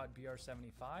 6 Shot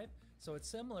BR75. So it's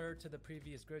similar to the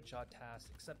previous Grid Shot task,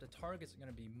 except the targets are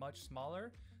going to be much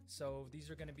smaller. So these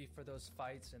are going to be for those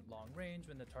fights in long range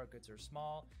when the targets are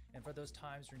small, and for those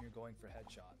times when you're going for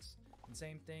headshots. And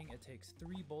same thing, it takes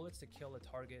 3 bullets to kill a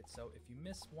target, so if you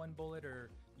miss 1 bullet or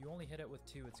you only hit it with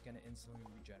 2, it's going to instantly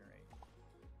regenerate.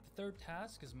 The third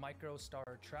task is Micro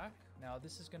Star Track. Now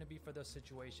this is going to be for those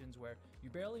situations where you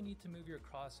barely need to move your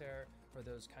crosshair for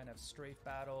those kind of strafe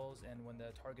battles and when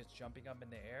the target's jumping up in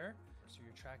the air. So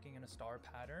you're tracking in a star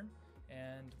pattern.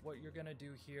 And what you're going to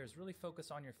do here is really focus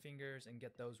on your fingers and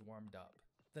get those warmed up.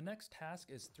 The next task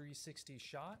is 360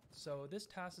 shot. So this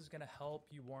task is going to help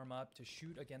you warm up to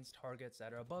shoot against targets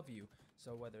that are above you.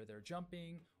 So whether they're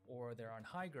jumping or they're on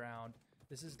high ground,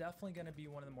 this is definitely going to be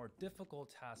one of the more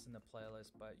difficult tasks in the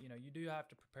playlist, but you do have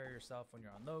to prepare yourself when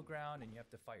you're on low ground and you have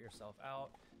to fight yourself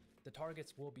out. The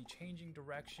targets will be changing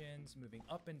directions, moving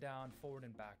up and down, forward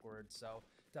and backwards, so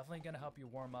definitely going to help you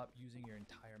warm up using your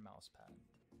entire mouse pad.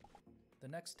 The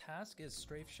next task is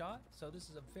Strafe Shot. So this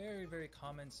is a very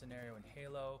common scenario in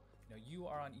Halo. You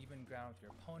are on even ground with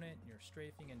your opponent, you're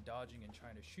strafing and dodging and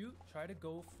trying to shoot. Try to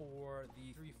go for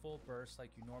the 3 full bursts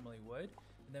like you normally would.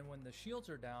 And then when the shields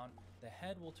are down, the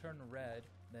head will turn red.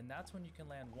 Then that's when you can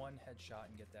land 1 headshot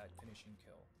and get that finishing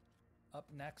kill. Up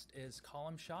next is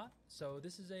Column Shot. So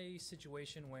this is a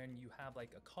situation when you have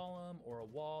like a column or a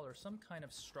wall or some kind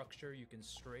of structure you can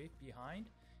strafe behind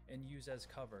and use as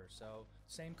cover. So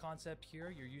same concept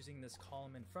here, you're using this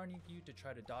column in front of you to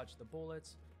try to dodge the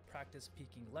bullets, practice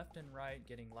peeking left and right,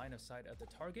 getting line of sight of the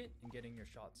target and getting your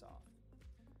shots off.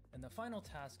 And the final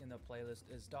task in the playlist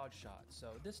is Dodge Shot. So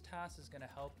this task is going to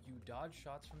help you dodge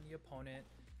shots from the opponent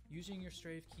using your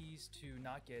strafe keys to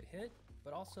not get hit,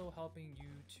 but also helping you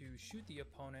to shoot the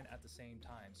opponent at the same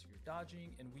time. So you're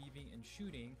dodging and weaving and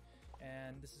shooting,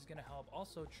 and this is going to help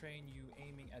also train you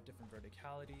aiming at different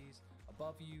verticalities,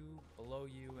 above you, below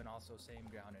you, and also same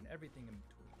ground and everything in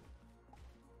between.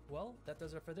 Well, that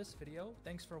does it for this video.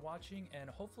 Thanks for watching, and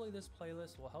hopefully this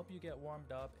playlist will help you get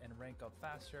warmed up and rank up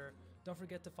faster. Don't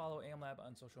forget to follow AimLab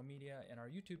on social media and our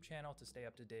YouTube channel to stay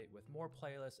up to date with more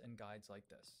playlists and guides like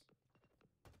this.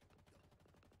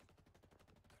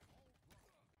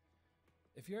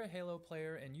 If you're a Halo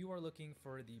player and you are looking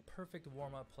for the perfect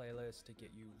warm-up playlist to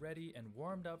get you ready and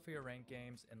warmed up for your ranked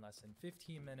games in less than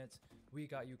 15 minutes, we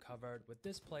got you covered with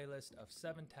this playlist of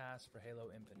 7 tasks for Halo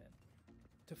Infinite.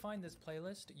 To find this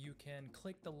playlist, you can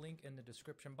click the link in the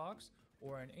description box,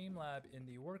 or in AimLab in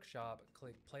the workshop,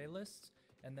 click Playlists,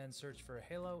 and then search for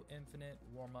Halo Infinite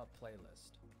Warm-Up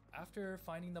Playlist. After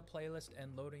finding the playlist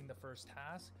and loading the first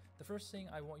task, the first thing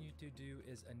I want you to do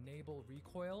is enable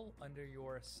recoil under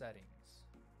your settings.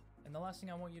 And the last thing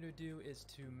I want you to do is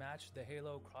to match the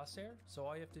Halo crosshair. So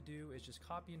all you have to do is just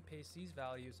copy and paste these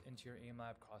values into your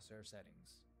AimLab crosshair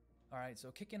settings. Alright,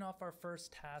 so kicking off our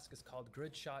first task is called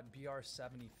Grid Shot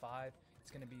BR75.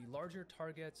 It's going to be larger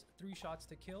targets, 3 shots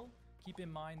to kill. Keep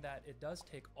in mind that it does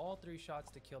take all 3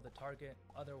 shots to kill the target,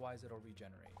 otherwise it'll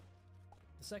regenerate.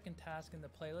 The second task in the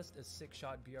playlist is 6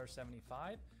 Shot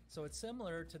BR75. So it's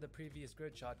similar to the previous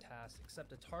Grid Shot task, except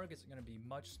the targets are going to be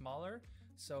much smaller.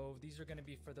 So these are going to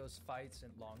be for those fights in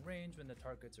long range when the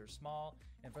targets are small,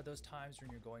 and for those times when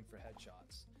you're going for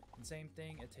headshots. And same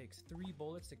thing, it takes 3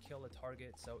 bullets to kill a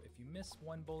target, so if you miss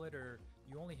 1 bullet or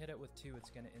you only hit it with 2,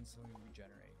 it's going to instantly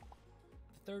regenerate.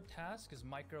 The third task is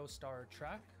Micro Star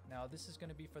Track. Now this is going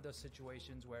to be for those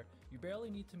situations where you barely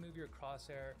need to move your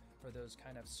crosshair for those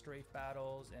kind of strafe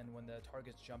battles and when the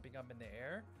target's jumping up in the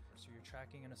air. So you're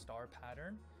tracking in a star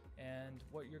pattern, and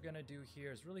what you're going to do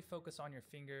here is really focus on your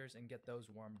fingers and get those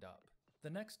warmed up. The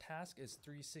next task is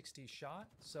 360 shot.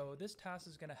 So this task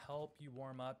is going to help you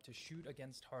warm up to shoot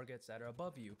against targets that are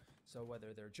above you. So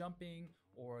whether they're jumping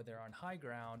or they're on high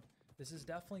ground, this is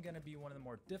definitely going to be one of the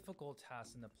more difficult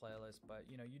tasks in the playlist, but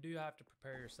you do have to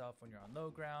prepare yourself when you're on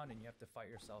low ground and you have to fight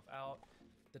yourself out.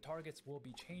 The targets will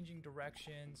be changing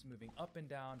directions, moving up and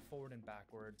down, forward and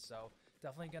backwards, so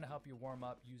definitely going to help you warm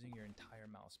up using your entire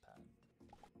mouse pad.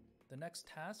 The next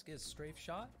task is Strafe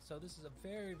Shot. So this is a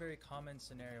very common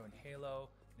scenario in Halo.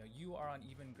 You are on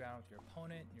even ground with your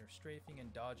opponent, you're strafing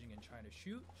and dodging and trying to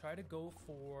shoot. Try to go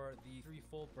for the 3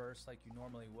 full bursts like you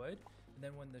normally would. And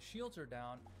then when the shields are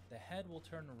down, the head will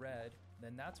turn red.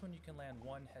 Then that's when you can land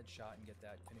 1 headshot and get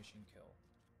that finishing kill.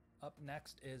 Up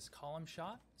next is column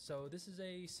shot. So this is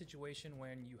a situation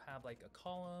when you have like a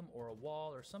column or a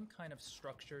wall or some kind of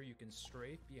structure you can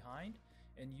strafe behind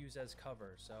and use as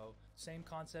cover. So same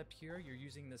concept here, you're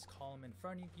using this column in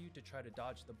front of you to try to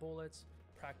dodge the bullets,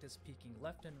 practice peeking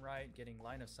left and right, getting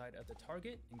line of sight at the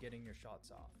target and getting your shots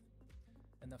off.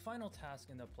 And the final task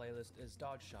in the playlist is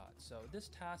dodge shot. So this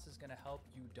task is going to help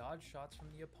you dodge shots from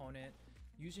the opponent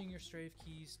using your strafe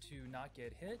keys to not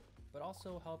get hit, but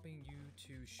also helping you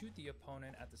to shoot the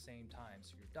opponent at the same time.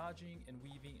 So you're dodging and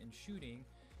weaving and shooting,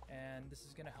 and this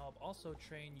is going to help also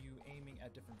train you aiming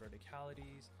at different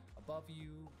verticalities, above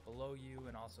you, below you,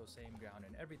 and also same ground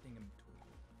and everything in between.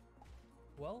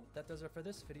 Well, that does it for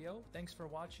this video. Thanks for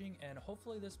watching, and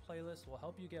hopefully this playlist will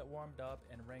help you get warmed up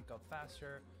and rank up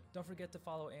faster. Don't forget to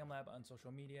follow AimLab on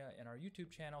social media and our YouTube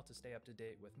channel to stay up to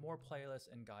date with more playlists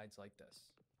and guides like this.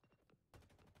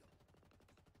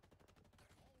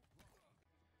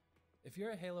 If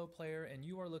you're a Halo player and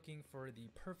you are looking for the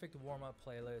perfect warm-up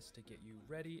playlist to get you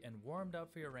ready and warmed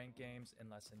up for your ranked games in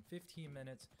less than 15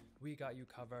 minutes, we got you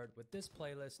covered with this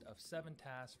playlist of 7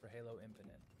 tasks for Halo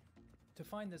Infinite. To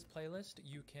find this playlist,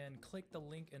 you can click the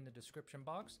link in the description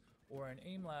box, or in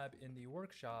AimLab in the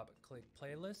workshop, click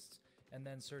Playlists, and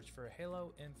then search for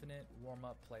Halo Infinite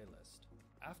Warm-Up Playlist.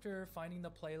 After finding the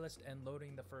playlist and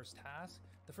loading the first task,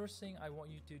 the first thing I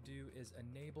want you to do is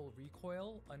enable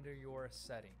recoil under your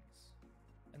settings.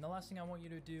 And the last thing I want you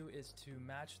to do is to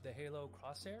match the Halo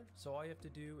crosshair. So all you have to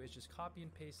do is just copy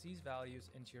and paste these values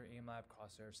into your AimLab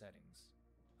crosshair settings.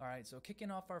 Alright, so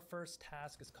kicking off our first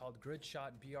task is called Grid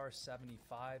Shot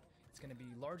BR75. It's going to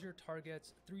be larger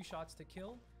targets, 3 shots to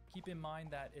kill. Keep in mind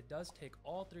that it does take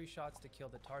all 3 shots to kill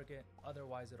the target,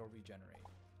 otherwise it'll regenerate.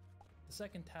 The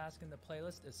second task in the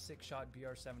playlist is 6-shot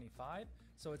BR75.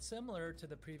 So it's similar to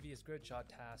the previous Grid Shot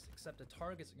task, except the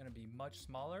targets are going to be much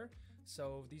smaller.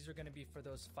 So these are going to be for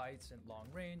those fights in long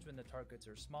range when the targets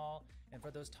are small, and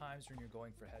for those times when you're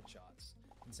going for headshots.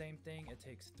 And same thing, it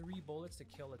takes 3 bullets to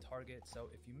kill a target, so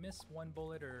if you miss 1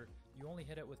 bullet or you only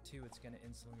hit it with 2, it's going to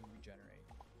instantly regenerate.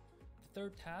 The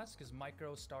third task is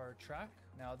Micro Star Track.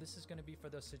 Now this is going to be for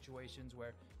those situations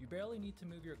where you barely need to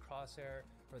move your crosshair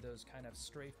for those kind of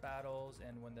strafe battles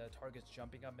and when the target's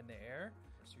jumping up in the air.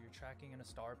 So you're tracking in a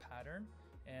star pattern.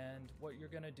 And what you're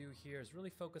going to do here is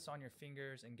really focus on your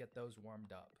fingers and get those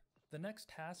warmed up. The next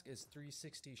task is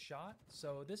 360 shot.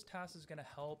 So this task is going to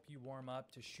help you warm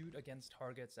up to shoot against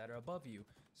targets that are above you.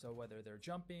 So whether they're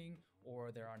jumping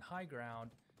or they're on high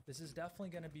ground, this is definitely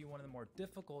going to be one of the more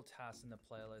difficult tasks in the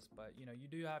playlist, but you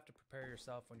do have to prepare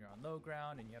yourself when you're on low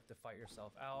ground and you have to fight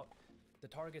yourself out. The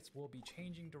targets will be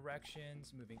changing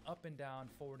directions, moving up and down,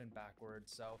 forward and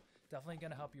backwards, so definitely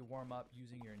going to help you warm up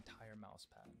using your entire mouse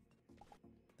pad.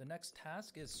 The next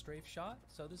task is strafe shot.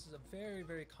 So this is a very,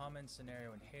 very common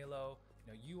scenario in Halo.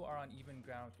 You are on even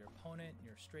ground with your opponent,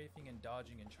 you're strafing and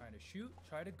dodging and trying to shoot.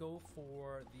 Try to go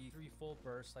for the 3 full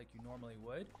bursts like you normally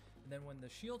would. And then when the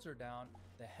shields are down,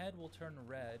 the head will turn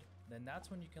red. Then that's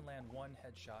when you can land 1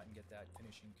 headshot and get that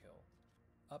finishing kill.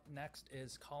 Up next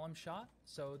is column shot.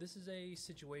 So this is a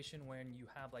situation when you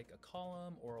have like a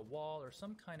column or a wall or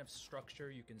some kind of structure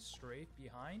you can strafe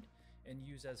behind and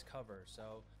use as cover.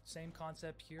 So same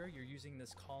concept here, you're using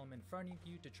this column in front of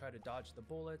you to try to dodge the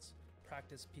bullets,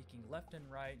 practice peeking left and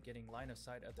right, getting line of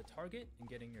sight at the target and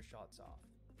getting your shots off.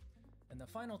 And the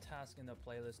final task in the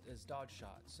playlist is dodge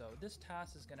shot. So this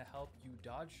task is going to help you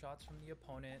dodge shots from the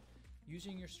opponent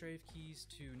using your strafe keys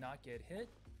to not get hit,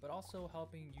 but also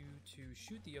helping you to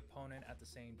shoot the opponent at the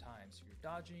same time. So you're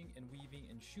dodging and weaving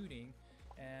and shooting,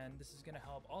 and this is going to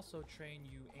help also train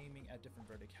you aiming at different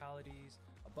verticalities,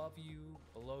 above you,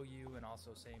 below you, and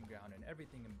also same ground and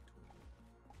everything in between.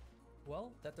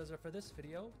 Well, that does it for this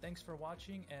video. Thanks for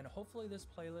watching, and hopefully this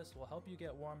playlist will help you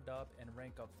get warmed up and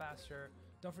rank up faster.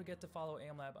 Don't forget to follow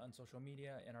AimLab on social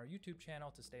media and our YouTube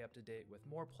channel to stay up to date with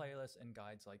more playlists and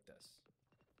guides like this.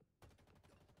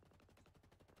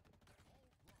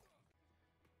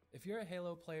 If you're a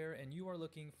Halo player and you are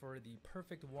looking for the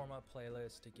perfect warm-up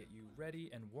playlist to get you ready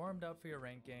and warmed up for your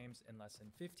ranked games in less than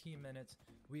 15 minutes,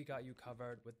 we got you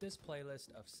covered with this playlist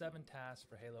of 7 tasks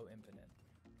for Halo Infinite.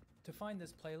 To find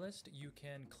this playlist, you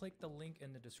can click the link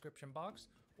in the description box,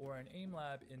 or in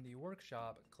AimLab in the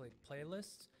workshop, click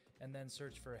Playlists, and then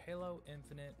search for Halo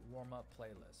Infinite Warm-Up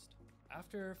Playlist.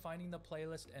 After finding the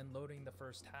playlist and loading the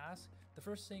first task, the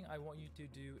first thing I want you to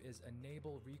do is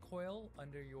enable recoil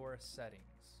under your settings.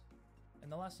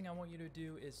 And the last thing I want you to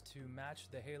do is to match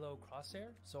the Halo crosshair.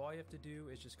 So all you have to do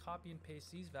is just copy and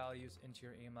paste these values into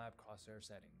your AimLab crosshair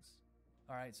settings.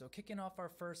 Alright, so kicking off our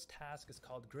first task is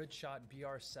called Grid Shot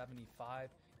BR75.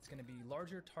 It's going to be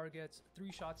larger targets,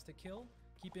 3 shots to kill.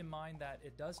 Keep in mind that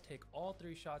it does take all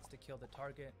 3 shots to kill the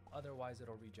target, otherwise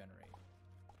it'll regenerate.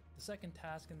 The second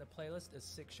task in the playlist is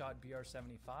 6-shot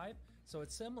BR75, so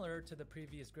it's similar to the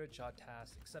previous grid shot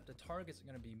task, except the targets are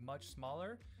going to be much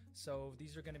smaller. So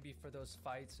these are going to be for those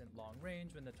fights at long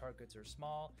range when the targets are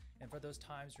small, and for those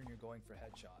times when you're going for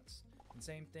headshots. And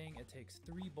same thing, it takes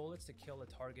 3 bullets to kill a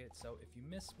target, so if you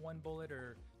miss 1 bullet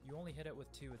or you only hit it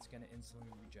with 2, it's going to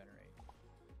instantly regenerate.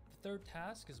 The third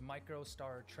task is Micro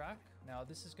Star Track. Now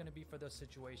this is going to be for those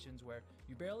situations where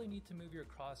you barely need to move your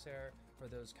crosshair for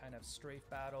those kind of strafe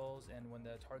battles and when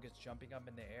the target's jumping up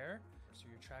in the air. So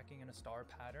you're tracking in a star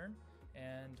pattern,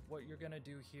 and what you're going to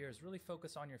do here is really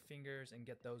focus on your fingers and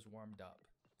get those warmed up.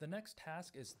 The next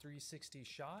task is 360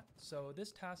 shot. So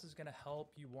this task is going to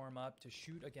help you warm up to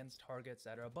shoot against targets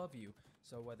that are above you.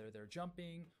 So whether they're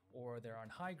jumping or they're on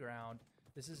high ground,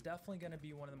 this is definitely going to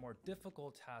be one of the more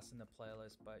difficult tasks in the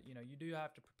playlist, but you do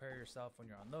have to prepare yourself when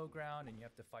you're on low ground and you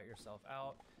have to fight yourself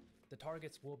out. The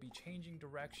targets will be changing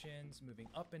directions, moving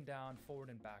up and down, forward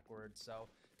and backwards, so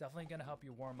definitely going to help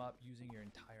you warm up using your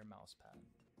entire mouse pad.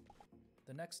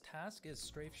 The next task is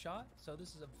Strafe Shot. So this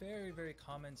is a very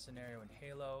common scenario in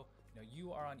Halo.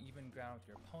 You are on even ground with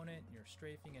your opponent, you're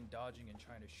strafing and dodging and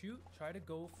trying to shoot. Try to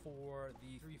go for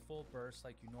the 3 full bursts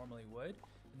like you normally would,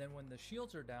 and then when the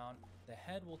shields are down, the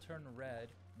head will turn red,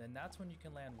 then that's when you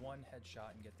can land 1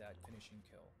 headshot and get that finishing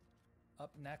kill.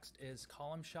 Up next is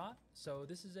Column Shot. So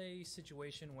this is a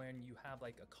situation when you have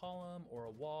like a column or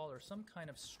a wall or some kind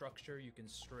of structure you can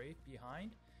strafe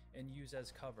behind and use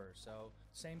as cover. So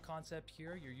same concept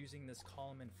here, you're using this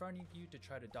column in front of you to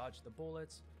try to dodge the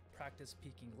bullets, practice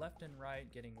peeking left and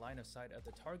right, getting line of sight at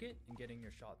the target and getting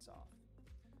your shots off.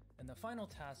 And the final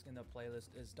task in the playlist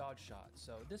is Dodge Shot.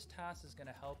 So this task is going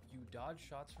to help you dodge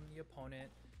shots from the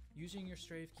opponent using your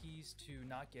strafe keys to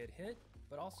not get hit,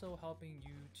 but also helping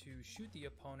you to shoot the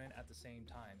opponent at the same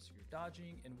time. So you're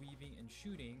dodging and weaving and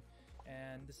shooting,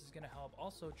 and this is going to help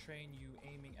also train you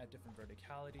aiming at different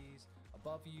verticalities,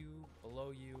 above you,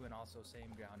 below you, and also same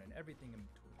ground and everything in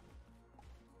between.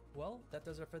 Well, that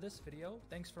does it for this video.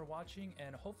 Thanks for watching,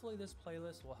 and hopefully this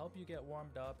playlist will help you get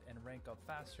warmed up and rank up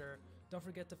faster. Don't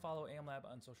forget to follow AimLab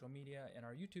on social media and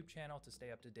our YouTube channel to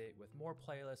stay up to date with more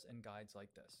playlists and guides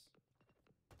like this.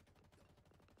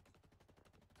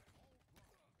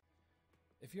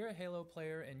 If you're a Halo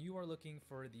player and you are looking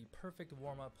for the perfect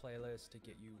warm-up playlist to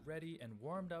get you ready and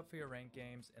warmed up for your ranked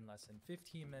games in less than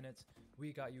 15 minutes,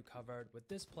 we got you covered with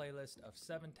this playlist of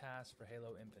 7 tasks for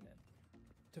Halo Infinite.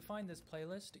 To find this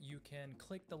playlist, you can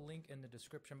click the link in the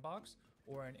description box,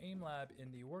 or in AimLab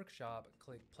in the workshop,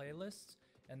 click Playlists,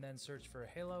 and then search for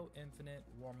Halo Infinite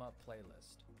Warm-Up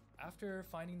Playlist. After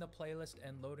finding the playlist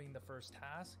and loading the first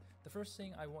task, the first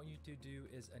thing I want you to do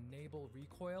is enable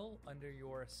recoil under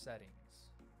your settings.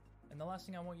 And the last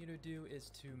thing I want you to do is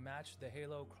to match the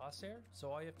Halo crosshair. So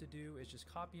all you have to do is just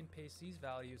copy and paste these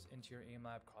values into your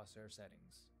AimLab crosshair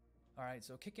settings. Alright,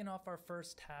 so kicking off our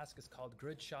first task is called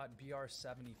Grid Shot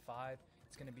BR75.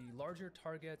 It's going to be larger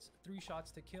targets, 3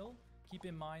 shots to kill. Keep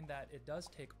in mind that it does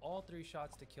take all 3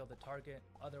 shots to kill the target,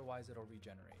 otherwise it'll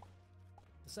regenerate.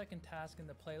 The second task in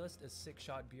the playlist is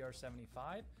 6-shot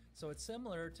BR75. So it's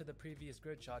similar to the previous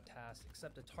grid shot task,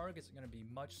 except the targets are going to be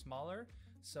much smaller.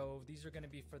 So these are going to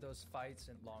be for those fights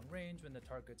at long range when the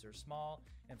targets are small,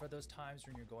 and for those times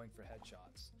when you're going for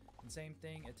headshots. And same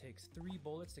thing, it takes 3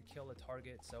 bullets to kill a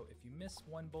target, so if you miss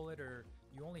 1 bullet or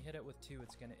you only hit it with 2,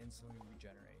 it's going to instantly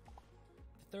regenerate.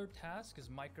 The third task is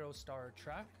Micro Star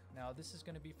Track. Now this is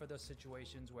going to be for those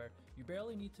situations where you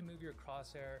barely need to move your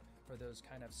crosshair for those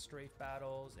kind of strafe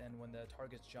battles and when the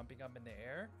target's jumping up in the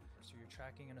air. So you're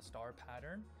tracking in a star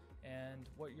pattern, and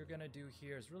what you're going to do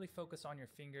here is really focus on your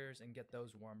fingers and get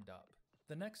those warmed up.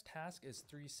 The next task is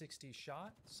 360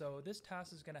 shot. So this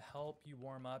task is going to help you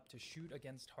warm up to shoot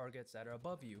against targets that are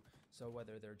above you. So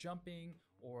whether they're jumping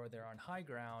or they're on high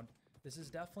ground, this is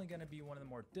definitely going to be one of the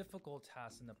more difficult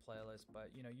tasks in the playlist, but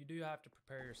you do have to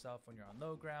prepare yourself when you're on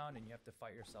low ground and you have to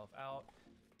fight yourself out.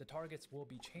 The targets will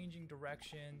be changing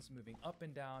directions, moving up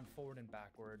and down, forward and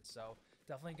backwards, so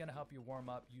definitely going to help you warm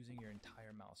up using your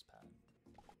entire mouse pad.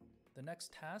 The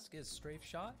next task is Strafe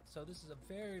Shot. So this is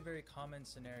a very common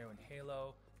scenario in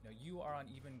Halo. You are on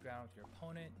even ground with your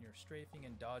opponent, you're strafing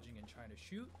and dodging and trying to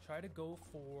shoot. Try to go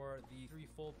for the 3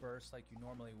 full bursts like you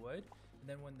normally would, and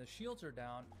then when the shields are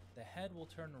down, the head will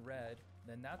turn red,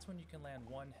 then that's when you can land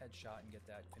 1 headshot and get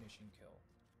that finishing kill.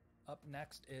 Up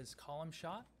next is Column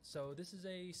Shot. So this is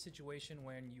a situation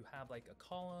when you have like a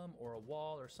column or a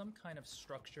wall or some kind of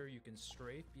structure you can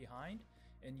strafe behind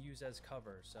and use as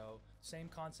cover. So same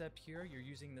concept here, you're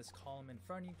using this column in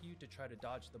front of you to try to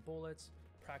dodge the bullets,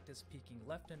 practice peeking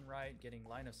left and right, getting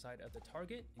line of sight of the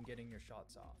target, and getting your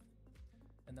shots off.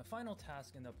 And the final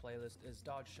task in the playlist is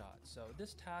dodge shot. So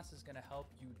this task is going to help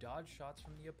you dodge shots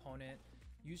from the opponent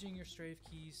using your strafe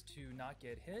keys to not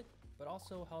get hit, but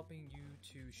also helping you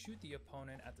to shoot the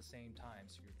opponent at the same time.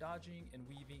 So you're dodging and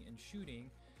weaving and shooting,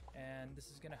 and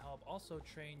this is going to help also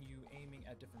train you aiming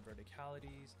at different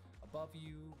verticalities, above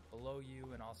you, below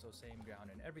you, and also same ground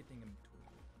and everything in between.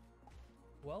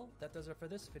 Well, that does it for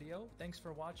this video. Thanks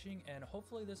for watching, and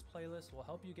hopefully this playlist will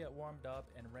help you get warmed up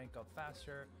and rank up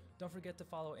faster. Don't forget to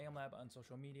follow AimLab on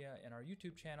social media and our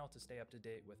YouTube channel to stay up to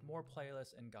date with more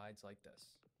playlists and guides like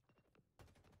this.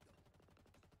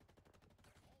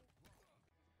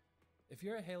 If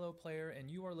you're a Halo player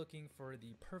and you are looking for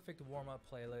the perfect warm-up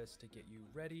playlist to get you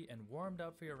ready and warmed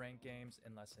up for your ranked games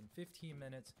in less than 15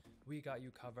 minutes, we got you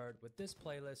covered with this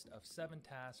playlist of 7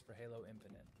 tasks for Halo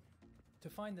Infinite. To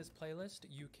find this playlist,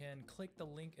 you can click the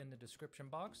link in the description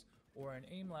box, or in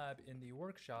AimLab in the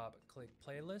workshop, click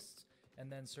Playlists,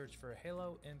 and then search for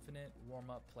Halo Infinite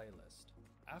Warm-Up Playlist.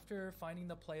 After finding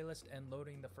the playlist and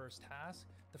loading the first task,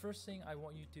 the first thing I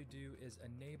want you to do is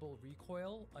enable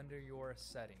recoil under your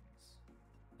settings.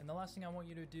 And the last thing I want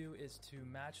you to do is to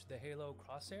match the Halo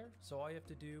crosshair. So all you have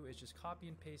to do is just copy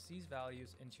and paste these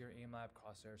values into your AimLab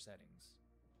crosshair settings.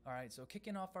 Alright, so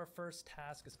kicking off our first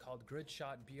task is called Grid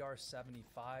Shot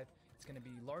BR75. It's going to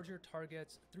be larger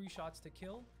targets, 3 shots to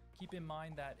kill. Keep in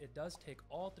mind that it does take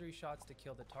all 3 shots to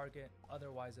kill the target,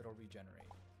 otherwise it'll regenerate.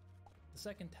 The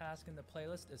second task in the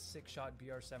playlist is 6 Shot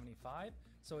BR75.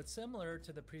 So it's similar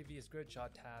to the previous Grid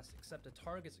Shot task, except the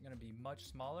targets are going to be much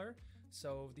smaller.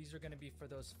 So these are going to be for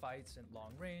those fights at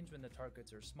long range when the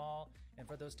targets are small, and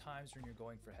for those times when you're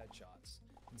going for headshots.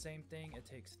 And same thing, it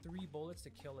takes 3 bullets to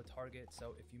kill a target,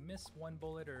 so if you miss 1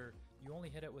 bullet or you only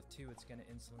hit it with 2, it's going to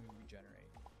instantly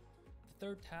regenerate. The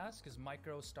third task is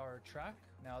Micro Star Track.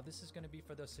 Now this is going to be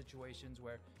for those situations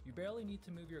where you barely need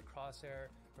to move your crosshair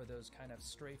for those kind of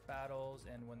strafe battles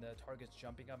and when the target's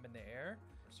jumping up in the air.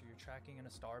 So you're tracking in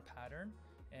a star pattern,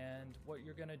 and what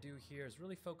you're going to do here is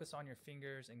really focus on your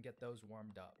fingers and get those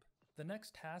warmed up. The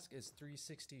next task is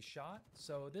 360 shot.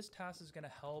 So this task is going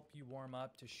to help you warm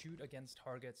up to shoot against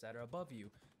targets that are above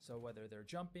you. So whether they're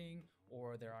jumping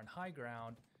or they're on high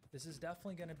ground, this is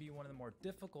definitely going to be one of the more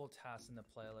difficult tasks in the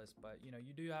playlist, but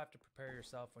you do have to prepare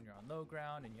yourself when you're on low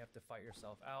ground and you have to fight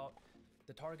yourself out.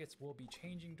 The targets will be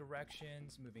changing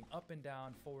directions, moving up and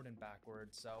down, forward and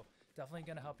backwards, so definitely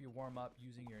going to help you warm up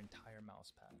using your entire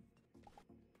mouse pad.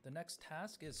 The next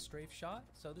task is Strafe Shot.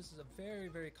 So this is a very,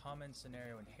 very common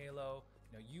scenario in Halo.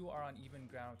 You are on even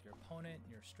ground with your opponent,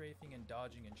 you're strafing and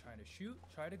dodging and trying to shoot.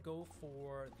 Try to go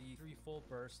for the 3 full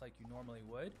bursts like you normally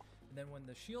would. And then when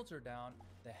the shields are down,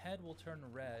 the head will turn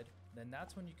red. Then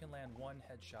that's when you can land 1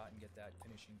 headshot and get that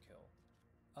finishing kill.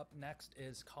 Up next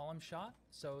is Column Shot.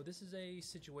 So this is a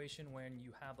situation when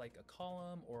you have like a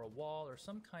column or a wall or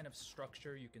some kind of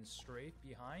structure you can strafe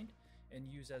behind and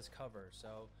use as cover.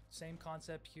 So same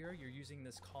concept here, you're using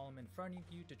this column in front of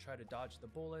you to try to dodge the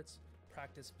bullets,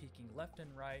 practice peeking left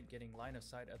and right, getting line of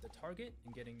sight of the target,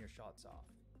 and getting your shots off.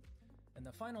 And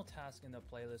the final task in the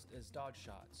playlist is Dodge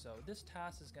Shot. So this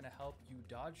task is going to help you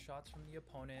dodge shots from the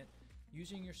opponent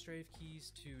using your strafe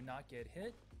keys to not get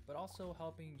hit, but also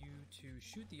helping you to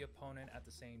shoot the opponent at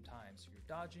the same time. So you're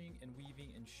dodging and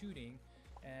weaving and shooting,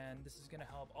 and this is going to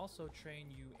help also train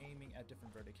you aiming at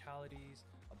different verticalities,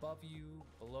 above you,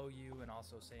 below you, and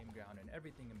also same ground and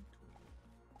everything in between.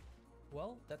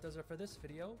 Well, that does it for this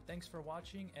video. Thanks for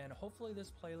watching, and hopefully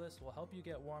this playlist will help you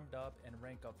get warmed up and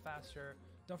rank up faster.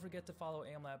 Don't forget to follow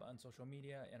AimLab on social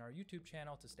media and our YouTube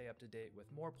channel to stay up to date with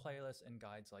more playlists and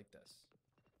guides like this.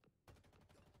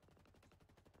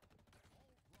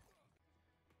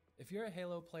 If you're a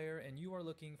Halo player and you are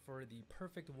looking for the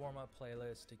perfect warm-up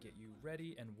playlist to get you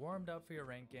ready and warmed up for your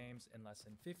ranked games in less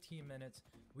than 15 minutes,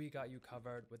 we got you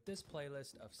covered with this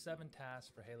playlist of 7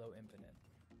 tasks for Halo Infinite.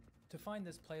 To find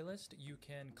this playlist, you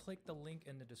can click the link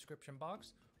in the description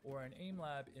box, or in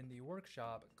AimLab in the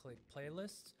workshop, click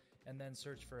Playlists, and then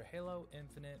search for Halo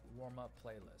Infinite Warm-Up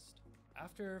Playlist.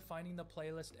 After finding the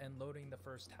playlist and loading the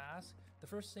first task, the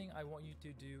first thing I want you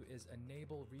to do is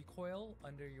enable recoil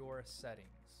under your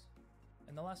settings.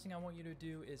 And the last thing I want you to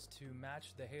do is to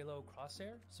match the Halo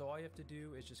crosshair. So all you have to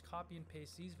do is just copy and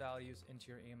paste these values into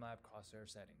your AimLab crosshair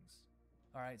settings.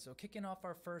 Alright, so kicking off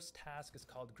our first task is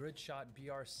called Grid Shot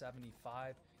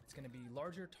BR75. It's going to be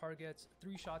larger targets,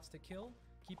 3 shots to kill.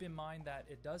 Keep in mind that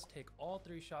it does take all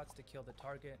 3 shots to kill the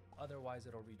target, otherwise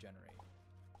it'll regenerate.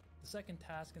 The second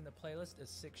task in the playlist is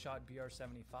 6 Shot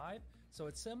BR75. So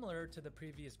it's similar to the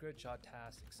previous Grid Shot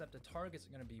task, except the targets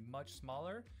are going to be much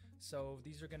smaller. So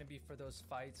these are going to be for those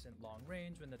fights at long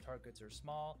range when the targets are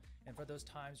small, and for those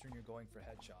times when you're going for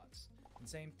headshots. And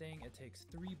same thing, it takes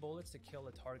 3 bullets to kill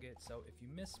a target, so if you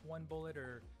miss 1 bullet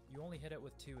or you only hit it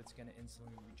with 2, it's going to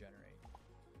instantly regenerate.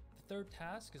 The third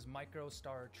task is Micro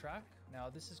Star Track. Now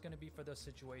this is going to be for those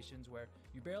situations where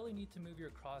you barely need to move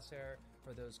your crosshair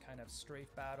for those kind of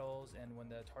strafe battles and when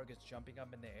the target's jumping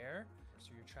up in the air. So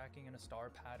you're tracking in a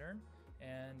star pattern,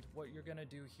 and what you're going to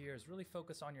do here is really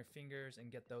focus on your fingers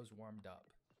and get those warmed up.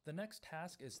 The next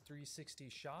task is 360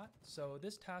 shot. So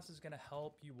this task is going to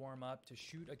help you warm up to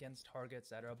shoot against targets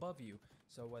that are above you.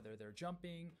 So whether they're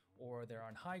jumping or they're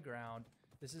on high ground,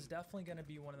 this is definitely going to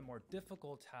be one of the more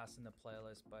difficult tasks in the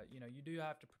playlist, but you do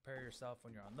have to prepare yourself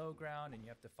when you're on low ground and you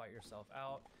have to fight yourself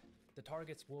out. The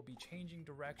targets will be changing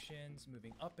directions,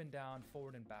 moving up and down,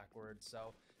 forward and backwards,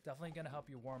 so definitely going to help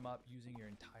you warm up using your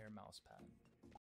entire mouse pad.